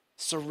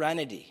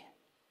 serenity.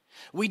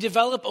 We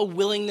develop a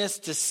willingness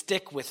to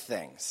stick with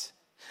things,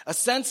 a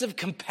sense of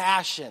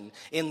compassion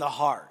in the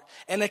heart,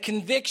 and a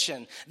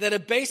conviction that a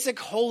basic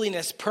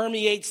holiness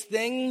permeates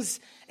things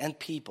and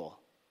people.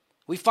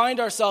 We find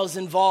ourselves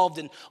involved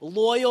in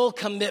loyal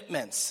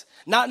commitments,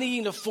 not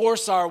needing to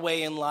force our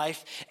way in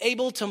life,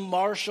 able to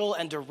marshal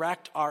and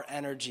direct our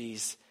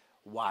energies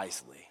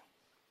wisely.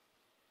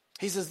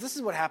 He says, this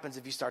is what happens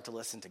if you start to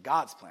listen to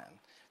God's plan.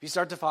 If you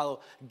start to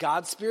follow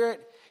God's Spirit,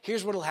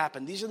 here's what will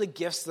happen. These are the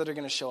gifts that are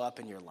going to show up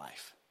in your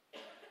life.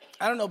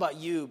 I don't know about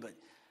you, but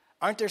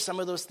aren't there some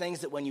of those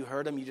things that when you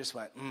heard them, you just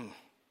went,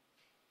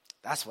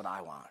 that's what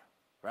I want,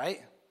 right?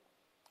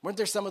 Weren't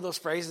there some of those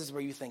phrases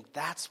where you think,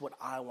 that's what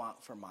I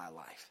want for my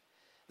life?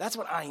 That's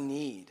what I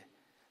need.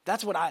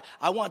 That's what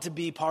I want to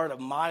be part of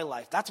my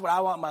life. That's what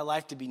I want my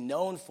life to be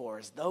known for,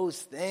 is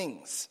those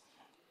things.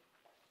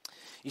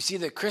 You see,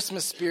 the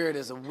Christmas spirit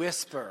is a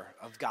whisper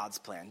of God's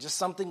plan, just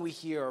something we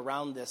hear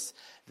around this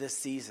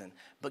season.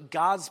 But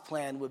God's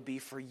plan would be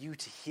for you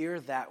to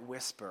hear that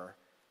whisper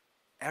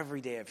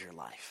every day of your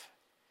life,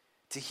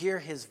 to hear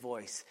his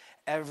voice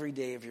every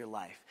day of your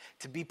life,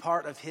 to be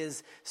part of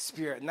his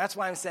spirit. And that's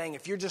why I'm saying,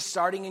 if you're just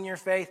starting in your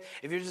faith,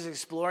 if you're just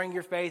exploring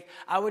your faith,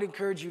 I would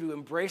encourage you to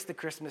embrace the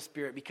Christmas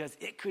spirit, because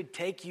it could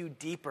take you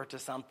deeper to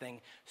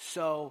something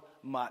so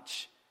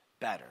much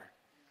better.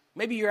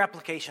 Maybe your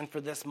application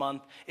for this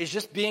month is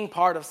just being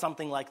part of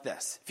something like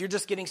this. If you're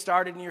just getting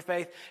started in your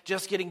faith,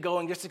 just getting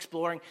going, just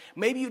exploring,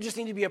 maybe you just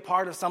need to be a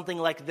part of something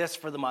like this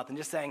for the month and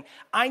just saying,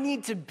 I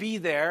need to be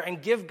there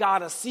and give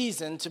God a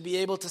season to be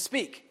able to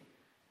speak,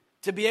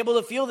 to be able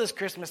to feel this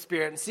Christmas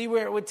spirit and see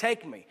where it would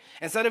take me.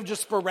 Instead of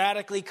just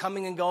sporadically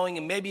coming and going,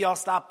 and maybe I'll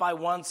stop by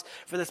once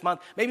for this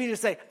month. Maybe you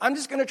just say, I'm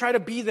just going to try to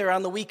be there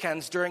on the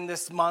weekends during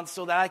this month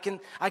so that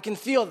I can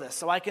feel this,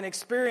 so I can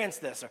experience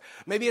this. Or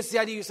maybe it's the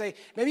idea you say,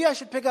 maybe I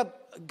should pick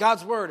up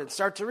God's word and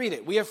start to read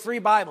it. We have free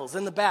Bibles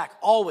in the back,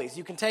 always.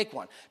 You can take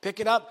one. Pick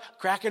it up,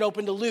 crack it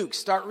open to Luke,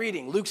 start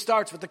reading. Luke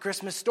starts with the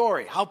Christmas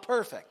story. How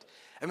perfect.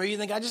 And maybe you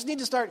think, I just need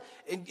to start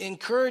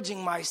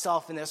encouraging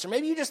myself in this. Or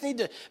maybe you just need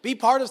to be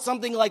part of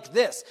something like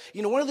this.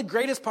 You know, one of the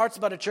greatest parts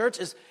about a church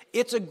is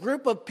it's a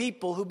group of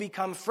people who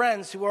become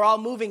friends who are all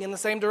moving in the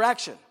same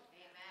direction. Amen.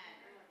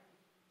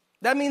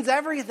 That means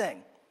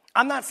everything.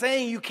 I'm not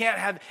saying you can't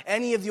have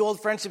any of the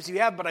old friendships you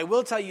have, but I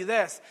will tell you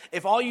this.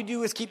 If all you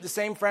do is keep the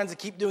same friends and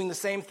keep doing the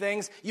same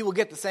things, you will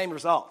get the same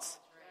results.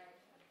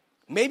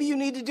 Maybe you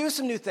need to do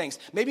some new things.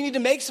 Maybe you need to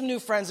make some new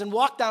friends and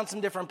walk down some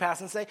different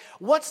paths and say,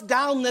 what's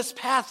down this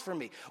path for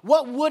me?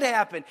 What would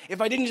happen if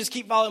I didn't just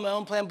keep following my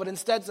own plan, but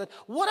instead said,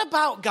 what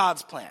about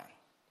God's plan?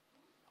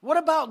 What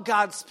about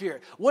God's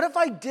Spirit? What if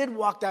I did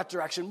walk that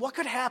direction? What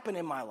could happen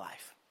in my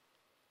life?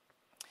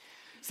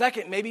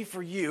 Second, maybe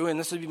for you, and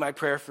this would be my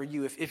prayer for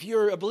you, if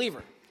you're a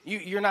believer,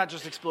 you're not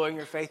just exploring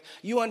your faith,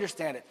 you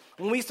understand it.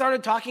 When we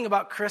started talking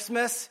about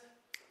Christmas,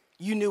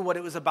 you knew what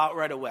it was about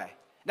right away.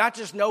 Not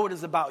just know what it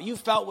was about, you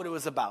felt what it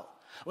was about.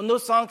 When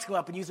those songs come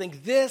up and you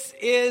think, this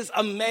is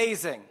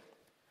amazing.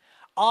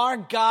 Our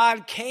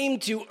God came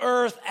to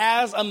earth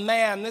as a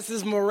man. This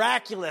is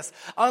miraculous,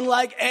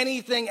 unlike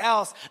anything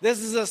else. This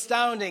is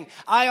astounding.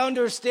 I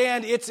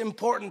understand its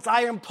importance.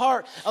 I am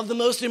part of the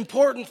most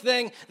important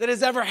thing that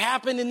has ever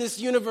happened in this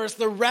universe,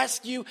 the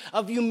rescue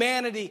of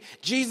humanity.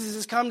 Jesus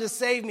has come to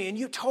save me, and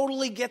you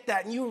totally get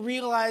that, and you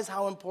realize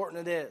how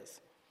important it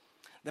is.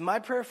 Then my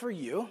prayer for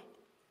you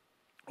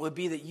would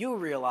be that you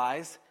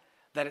realize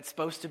that it's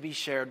supposed to be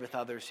shared with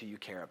others who you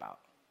care about.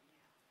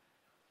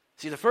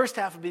 See, the first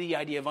half would be the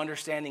idea of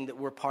understanding that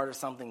we're part of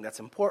something that's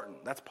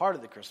important. That's part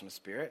of the Christmas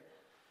spirit.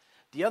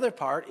 The other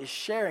part is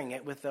sharing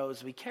it with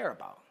those we care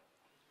about.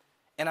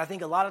 And I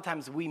think a lot of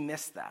times we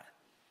miss that.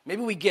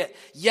 Maybe we get,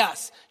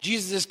 yes,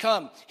 Jesus has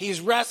come.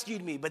 He's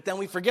rescued me. But then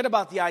we forget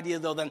about the idea,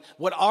 though, then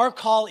what our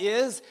call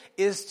is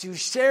to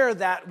share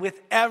that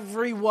with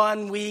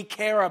everyone we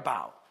care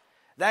about.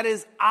 That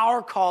is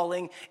our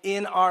calling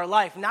in our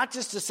life, not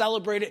just to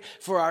celebrate it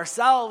for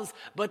ourselves,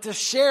 but to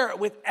share it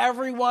with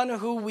everyone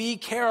who we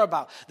care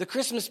about. The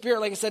Christmas spirit,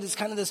 like I said, is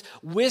kind of this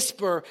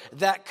whisper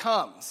that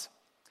comes.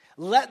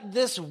 Let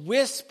this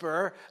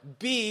whisper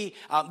be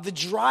the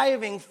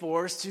driving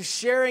force to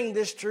sharing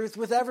this truth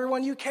with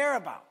everyone you care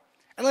about.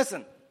 And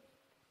listen,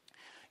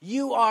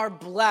 you are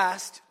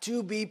blessed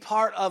to be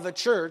part of a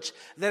church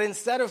that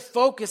instead of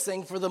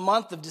focusing for the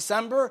month of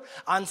December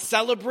on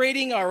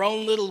celebrating our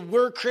own little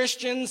we're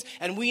Christians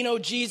and we know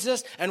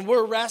Jesus and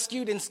we're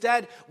rescued,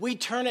 instead we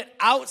turn it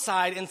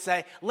outside and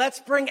say, let's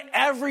bring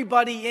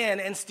everybody in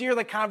and steer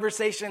the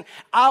conversation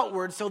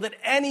outward so that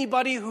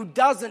anybody who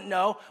doesn't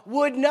know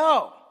would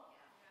know.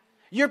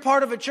 You're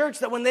part of a church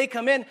that when they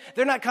come in,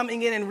 they're not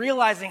coming in and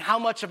realizing how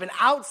much of an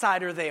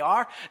outsider they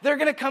are. They're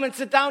going to come and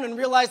sit down and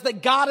realize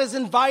that God is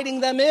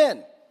inviting them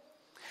in.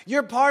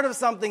 You're part of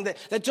something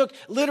that took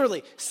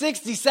literally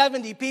 60,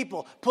 70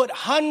 people, put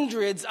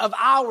hundreds of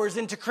hours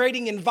into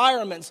creating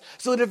environments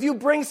so that if you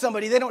bring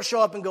somebody, they don't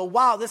show up and go,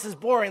 wow, this is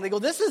boring. They go,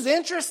 this is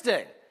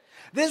interesting.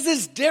 This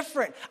is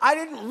different. I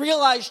didn't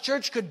realize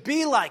church could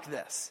be like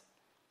this.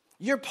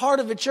 You're part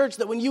of a church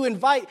that when you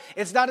invite,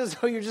 it's not as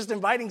though you're just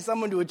inviting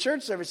someone to a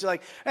church service. You're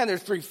like, man,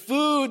 there's free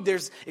food,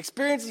 there's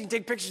experiences, you can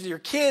take pictures of your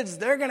kids,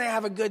 they're going to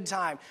have a good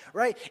time,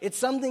 right? It's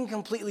something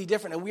completely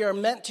different, and we are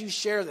meant to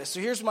share this. So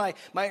here's my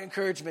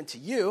encouragement to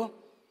you.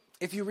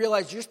 If you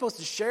realize you're supposed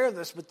to share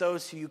this with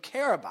those who you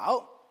care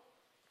about,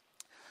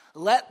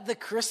 let the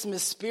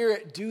Christmas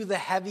spirit do the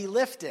heavy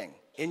lifting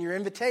in your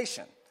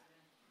invitation.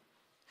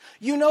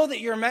 You know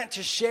that you're meant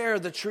to share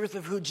the truth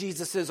of who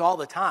Jesus is all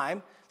the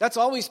time. That's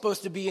always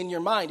supposed to be in your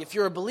mind. If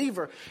you're a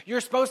believer,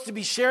 you're supposed to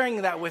be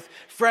sharing that with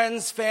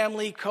friends,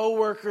 family,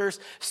 coworkers,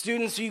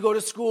 students who you go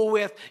to school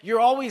with. You're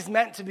always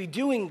meant to be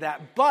doing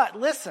that. But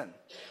listen,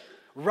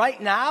 right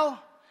now,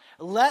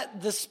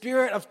 let the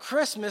spirit of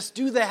Christmas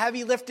do the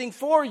heavy lifting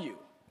for you.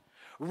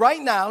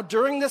 Right now,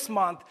 during this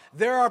month,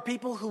 there are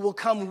people who will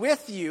come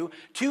with you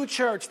to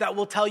church that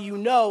will tell you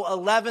no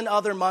 11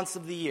 other months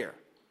of the year.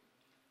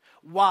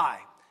 Why?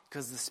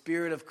 Because the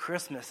spirit of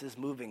Christmas is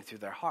moving through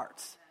their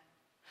hearts.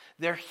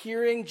 They're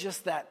hearing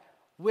just that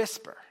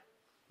whisper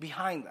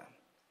behind them.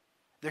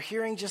 They're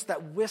hearing just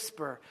that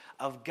whisper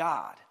of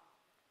God.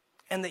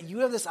 And that you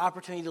have this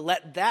opportunity to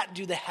let that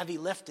do the heavy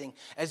lifting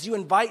as you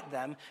invite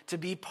them to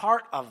be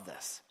part of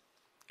this.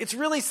 It's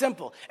really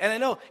simple. And I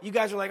know you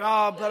guys are like,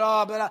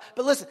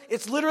 but listen,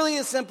 it's literally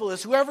as simple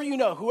as whoever you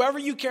know, whoever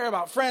you care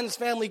about, friends,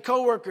 family,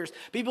 coworkers,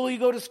 people you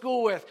go to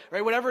school with,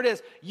 right, whatever it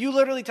is, you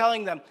literally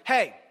telling them,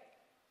 hey,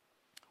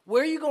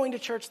 where are you going to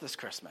church this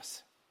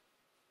Christmas?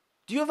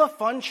 Do you have a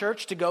fun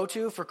church to go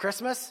to for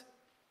Christmas?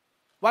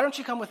 Why don't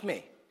you come with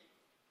me?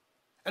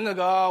 And they'll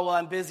go, oh, well,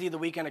 I'm busy the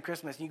weekend of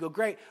Christmas. And you go,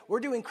 great,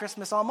 we're doing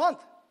Christmas all month.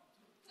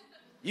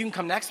 You can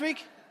come next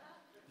week.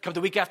 Come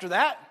the week after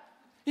that.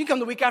 You can come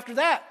the week after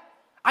that.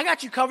 I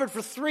got you covered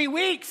for 3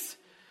 weeks.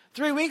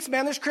 3 weeks,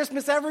 man, there's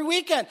Christmas every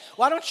weekend.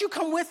 Why don't you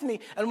come with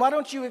me and why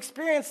don't you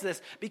experience this?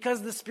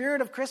 Because the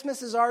spirit of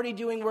Christmas is already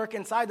doing work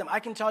inside them. I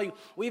can tell you,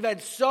 we've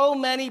had so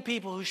many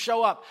people who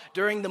show up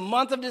during the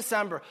month of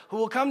December who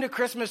will come to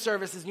Christmas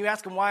services and you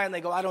ask them why and they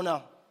go, I don't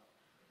know.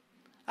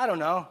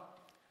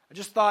 I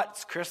just thought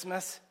it's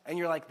Christmas. And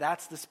you're like,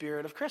 that's the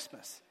spirit of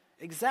Christmas.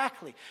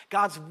 Exactly.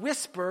 God's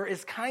whisper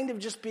is kind of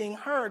just being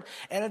heard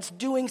and it's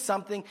doing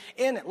something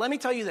in it. Let me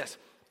tell you this.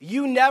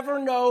 You never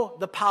know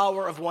the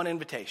power of one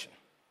invitation.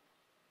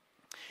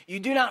 You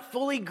do not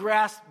fully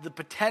grasp the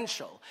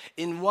potential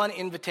in one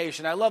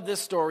invitation. I love this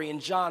story in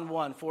John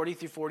 1, 40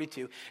 through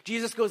 42.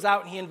 Jesus goes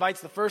out and he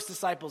invites the first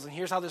disciples, and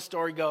here's how this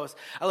story goes.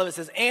 I love it. It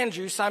says,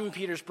 Andrew, Simon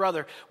Peter's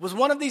brother, was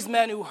one of these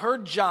men who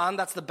heard John,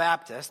 that's the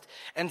Baptist,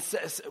 and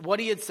what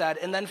he had said,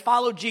 and then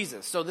followed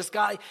Jesus. So this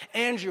guy,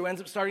 Andrew,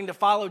 ends up starting to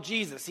follow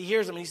Jesus. He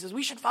hears him, and he says,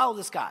 we should follow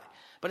this guy.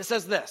 But it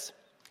says this,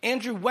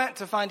 Andrew went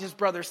to find his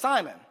brother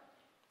Simon,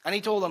 and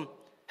he told him,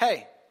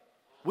 hey,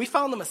 we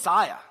found the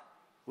Messiah,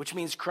 which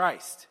means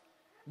Christ.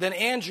 Then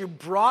Andrew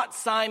brought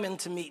Simon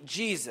to meet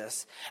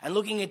Jesus, and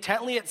looking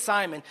intently at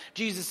Simon,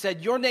 Jesus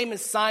said, your name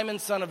is Simon,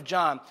 son of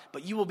John,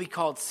 but you will be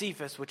called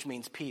Cephas, which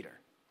means Peter.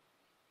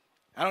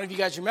 I don't know if you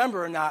guys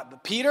remember or not,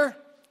 but Peter,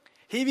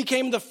 he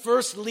became the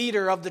first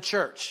leader of the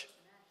church.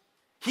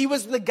 He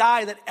was the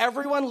guy that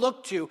everyone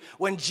looked to.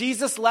 When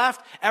Jesus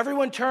left,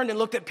 everyone turned and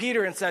looked at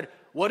Peter and said,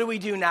 what do we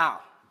do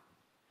now?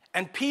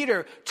 And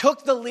Peter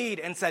took the lead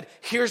and said,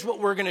 here's what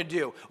we're going to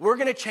do. We're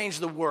going to change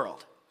the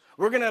world.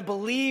 We're going to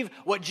believe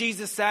what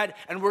Jesus said,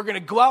 and we're going to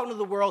go out into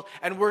the world,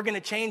 and we're going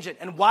to change it.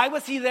 And why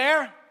was he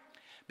there?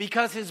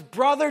 Because his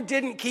brother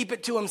didn't keep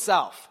it to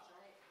himself.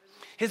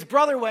 His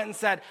brother went and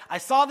said, I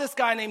saw this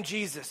guy named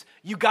Jesus.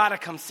 You got to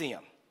come see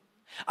him.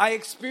 I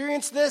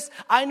experienced this.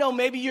 I know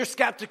maybe you're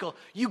skeptical.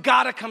 You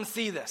got to come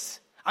see this.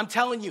 I'm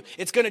telling you,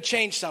 it's going to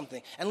change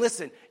something. And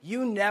listen,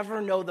 you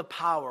never know the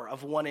power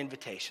of one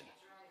invitation.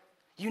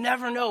 You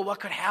never know what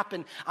could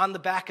happen on the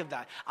back of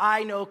that.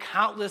 I know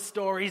countless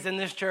stories in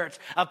this church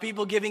of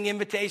people giving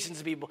invitations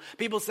to people.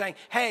 People saying,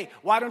 hey,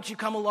 why don't you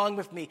come along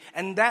with me?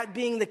 And that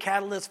being the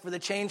catalyst for the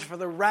change for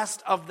the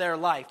rest of their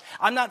life.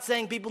 I'm not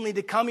saying people need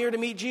to come here to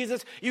meet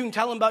Jesus. You can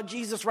tell them about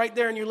Jesus right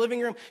there in your living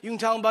room. You can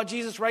tell them about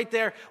Jesus right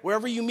there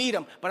wherever you meet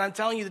them. But I'm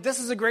telling you that this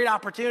is a great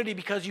opportunity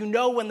because you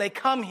know when they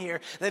come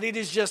here that it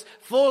is just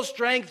full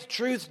strength,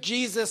 truth,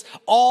 Jesus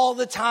all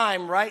the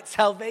time, right?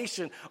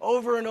 Salvation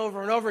over and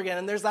over and over again.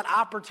 And there's that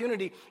opportunity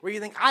where you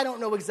think, I don't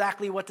know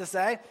exactly what to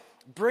say.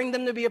 Bring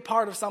them to be a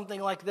part of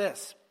something like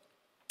this.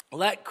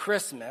 Let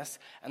Christmas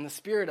and the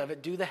spirit of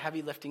it do the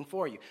heavy lifting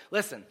for you.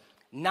 Listen,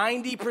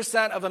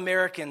 90% of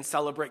Americans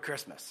celebrate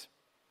Christmas.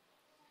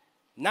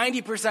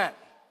 90%.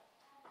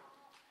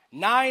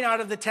 9 out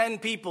of the 10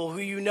 people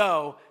who you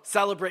know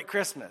celebrate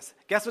Christmas.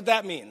 Guess what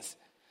that means?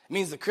 It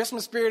means the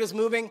Christmas spirit is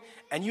moving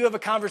and you have a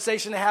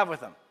conversation to have with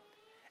them.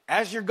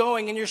 As you're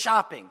going and you're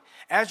shopping,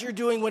 as you're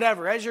doing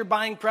whatever, as you're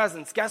buying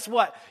presents, guess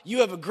what?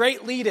 You have a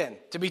great lead-in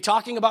to be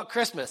talking about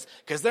Christmas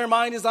because their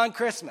mind is on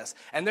Christmas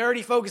and they're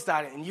already focused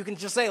on it. And you can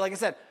just say, like I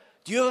said,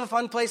 do you have a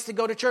fun place to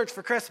go to church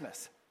for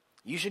Christmas?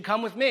 You should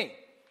come with me.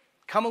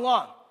 Come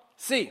along.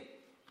 See,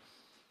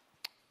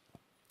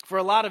 for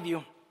a lot of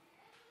you,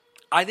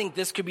 I think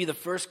this could be the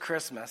first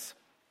Christmas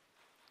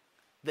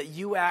that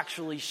you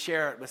actually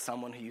share it with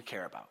someone who you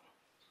care about.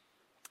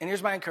 And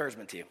here's my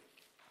encouragement to you.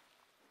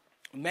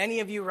 Many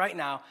of you right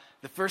now,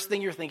 the first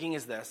thing you're thinking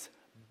is this,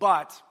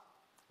 but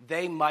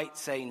they might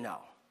say no.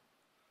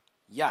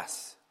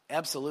 Yes,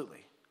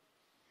 absolutely.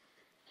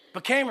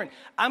 But Cameron,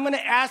 I'm going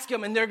to ask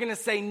them and they're going to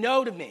say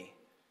no to me.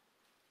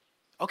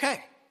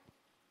 Okay,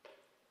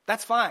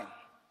 that's fine.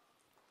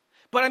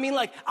 But I mean,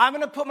 like, I'm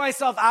going to put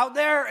myself out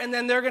there and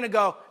then they're going to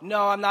go,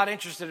 no, I'm not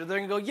interested. Or they're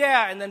going to go,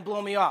 yeah, and then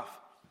blow me off.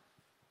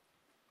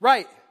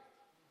 Right.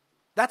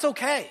 That's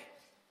okay.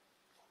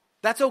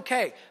 That's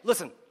okay.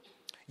 Listen.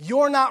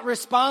 You're not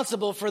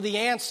responsible for the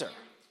answer.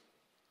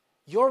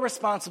 You're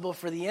responsible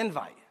for the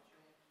invite.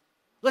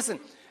 Listen,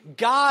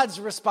 God's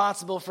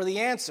responsible for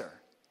the answer.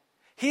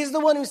 He's the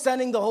one who's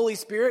sending the Holy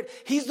Spirit.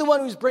 He's the one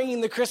who's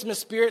bringing the Christmas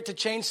spirit to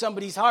change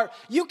somebody's heart.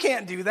 You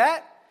can't do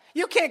that.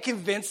 You can't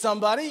convince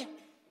somebody.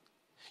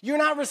 You're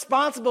not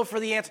responsible for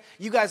the answer.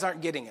 You guys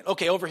aren't getting it.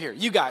 Okay, over here.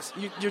 You guys.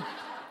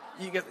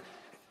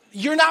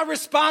 You're not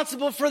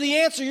responsible for the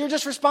answer. You're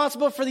just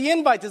responsible for the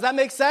invite. Does that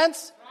make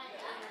sense?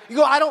 You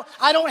go, I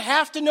don't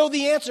have to know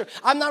the answer.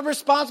 I'm not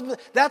responsible.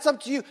 That's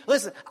up to you.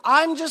 Listen,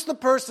 I'm just the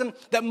person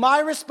that my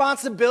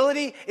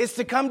responsibility is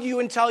to come to you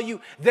and tell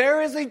you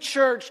there is a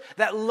church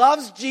that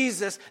loves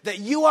Jesus that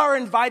you are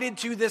invited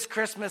to this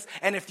Christmas.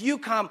 And if you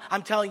come,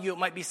 I'm telling you it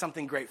might be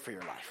something great for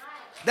your life.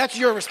 That's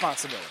your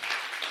responsibility.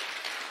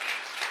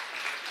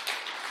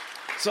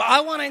 So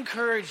I want to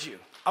encourage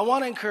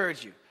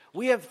you.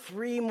 We have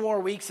 3 more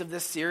weeks of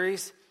this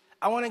series.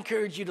 I want to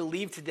encourage you to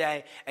leave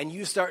today and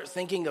you start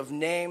thinking of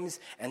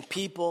names and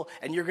people,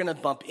 and you're going to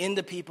bump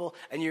into people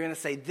and you're going to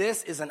say,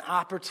 this is an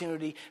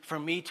opportunity for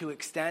me to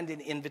extend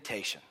an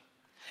invitation.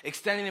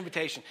 Extend an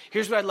invitation.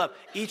 Here's what I'd love.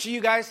 Each of you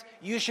guys,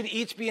 you should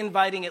each be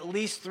inviting at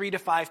least 3 to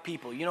 5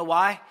 people. You know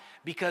why?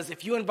 Because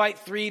if you invite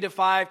 3 to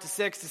 5 to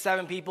 6 to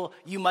 7 people,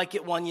 you might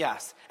get one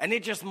yes. And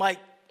it just might,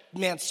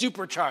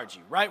 supercharge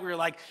you, right? We're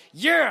like,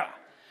 yeah.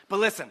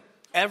 But listen,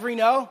 every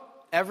no,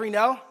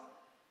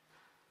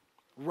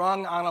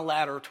 rung on a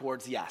ladder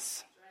towards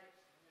yes.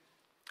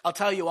 I'll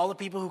tell you, all the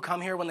people who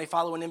come here when they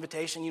follow an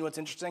invitation, you know what's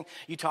interesting?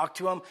 You talk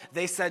to them,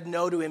 they said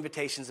no to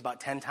invitations about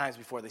 10 times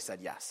before they said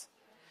yes.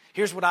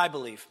 Here's what I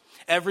believe.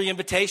 Every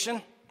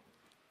invitation,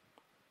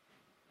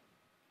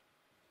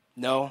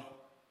 no,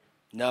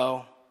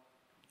 no,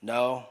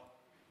 no,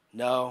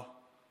 no,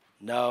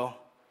 no,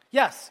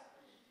 yes.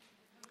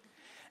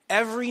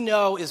 Every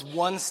no is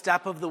one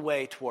step of the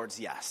way towards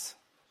yes.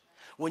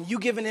 When you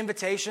give an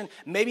invitation,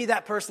 maybe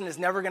that person is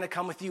never going to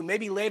come with you.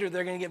 Maybe later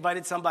they're going to get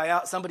invited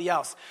somebody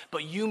else.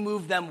 But you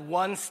move them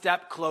one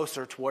step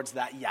closer towards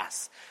that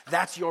yes.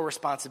 That's your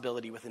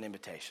responsibility with an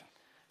invitation.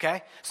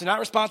 Okay? So not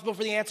responsible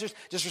for the answers,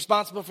 just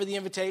responsible for the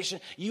invitation.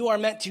 You are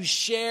meant to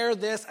share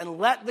this and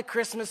let the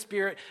Christmas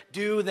spirit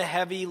do the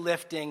heavy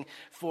lifting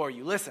for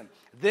you. Listen,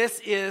 this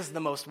is the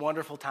most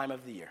wonderful time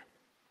of the year.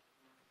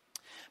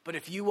 But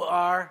if you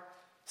are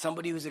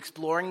somebody who's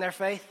exploring their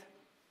faith,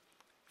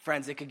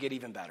 friends, it could get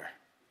even better.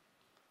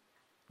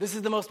 This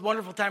is the most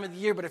wonderful time of the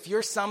year, but if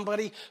you're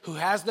somebody who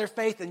has their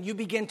faith and you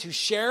begin to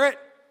share it,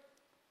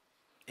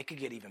 it could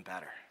get even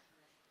better.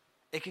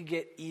 It could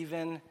get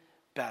even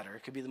better.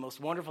 It could be the most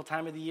wonderful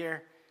time of the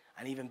year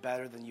and even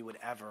better than you would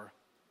ever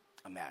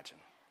imagine.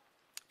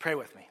 Pray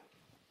with me.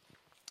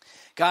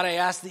 God, I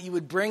ask that you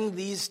would bring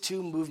these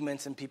two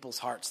movements in people's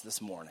hearts this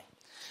morning.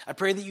 I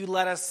pray that you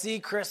let us see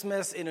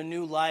Christmas in a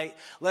new light.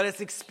 Let us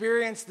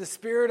experience the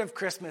spirit of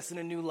Christmas in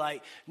a new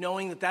light,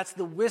 knowing that that's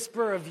the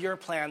whisper of your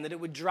plan, that it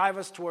would drive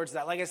us towards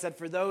that. Like I said,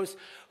 for those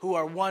who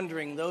are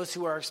wondering, those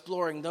who are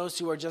exploring, those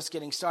who are just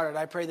getting started,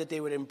 I pray that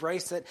they would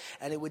embrace it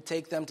and it would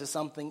take them to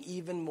something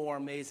even more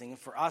amazing. And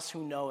for us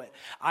who know it,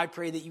 I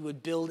pray that you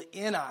would build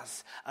in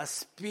us a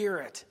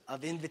spirit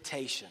of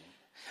invitation,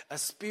 a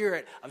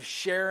spirit of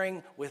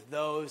sharing with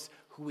those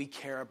who we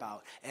care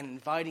about and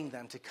inviting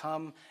them to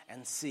come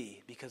and see,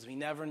 because we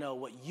never know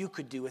what you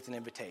could do with an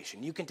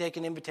invitation. You can take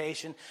an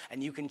invitation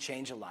and you can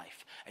change a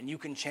life, and you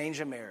can change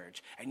a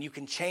marriage, and you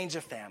can change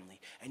a family,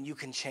 and you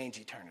can change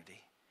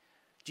eternity.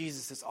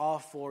 Jesus, it's all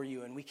for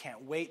you, and we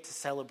can't wait to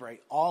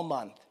celebrate all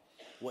month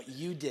what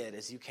you did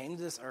as you came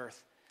to this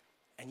earth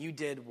and you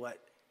did what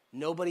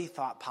nobody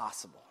thought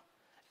possible.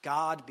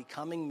 God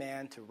becoming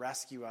man to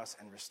rescue us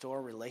and restore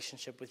a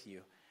relationship with you.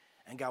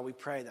 And God, we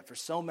pray that for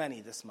so many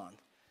this month,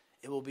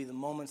 it will be the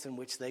moments in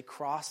which they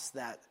cross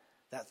that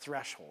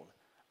threshold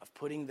of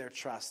putting their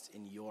trust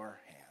in your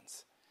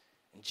hands.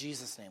 In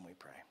Jesus' name we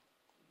pray.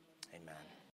 Amen.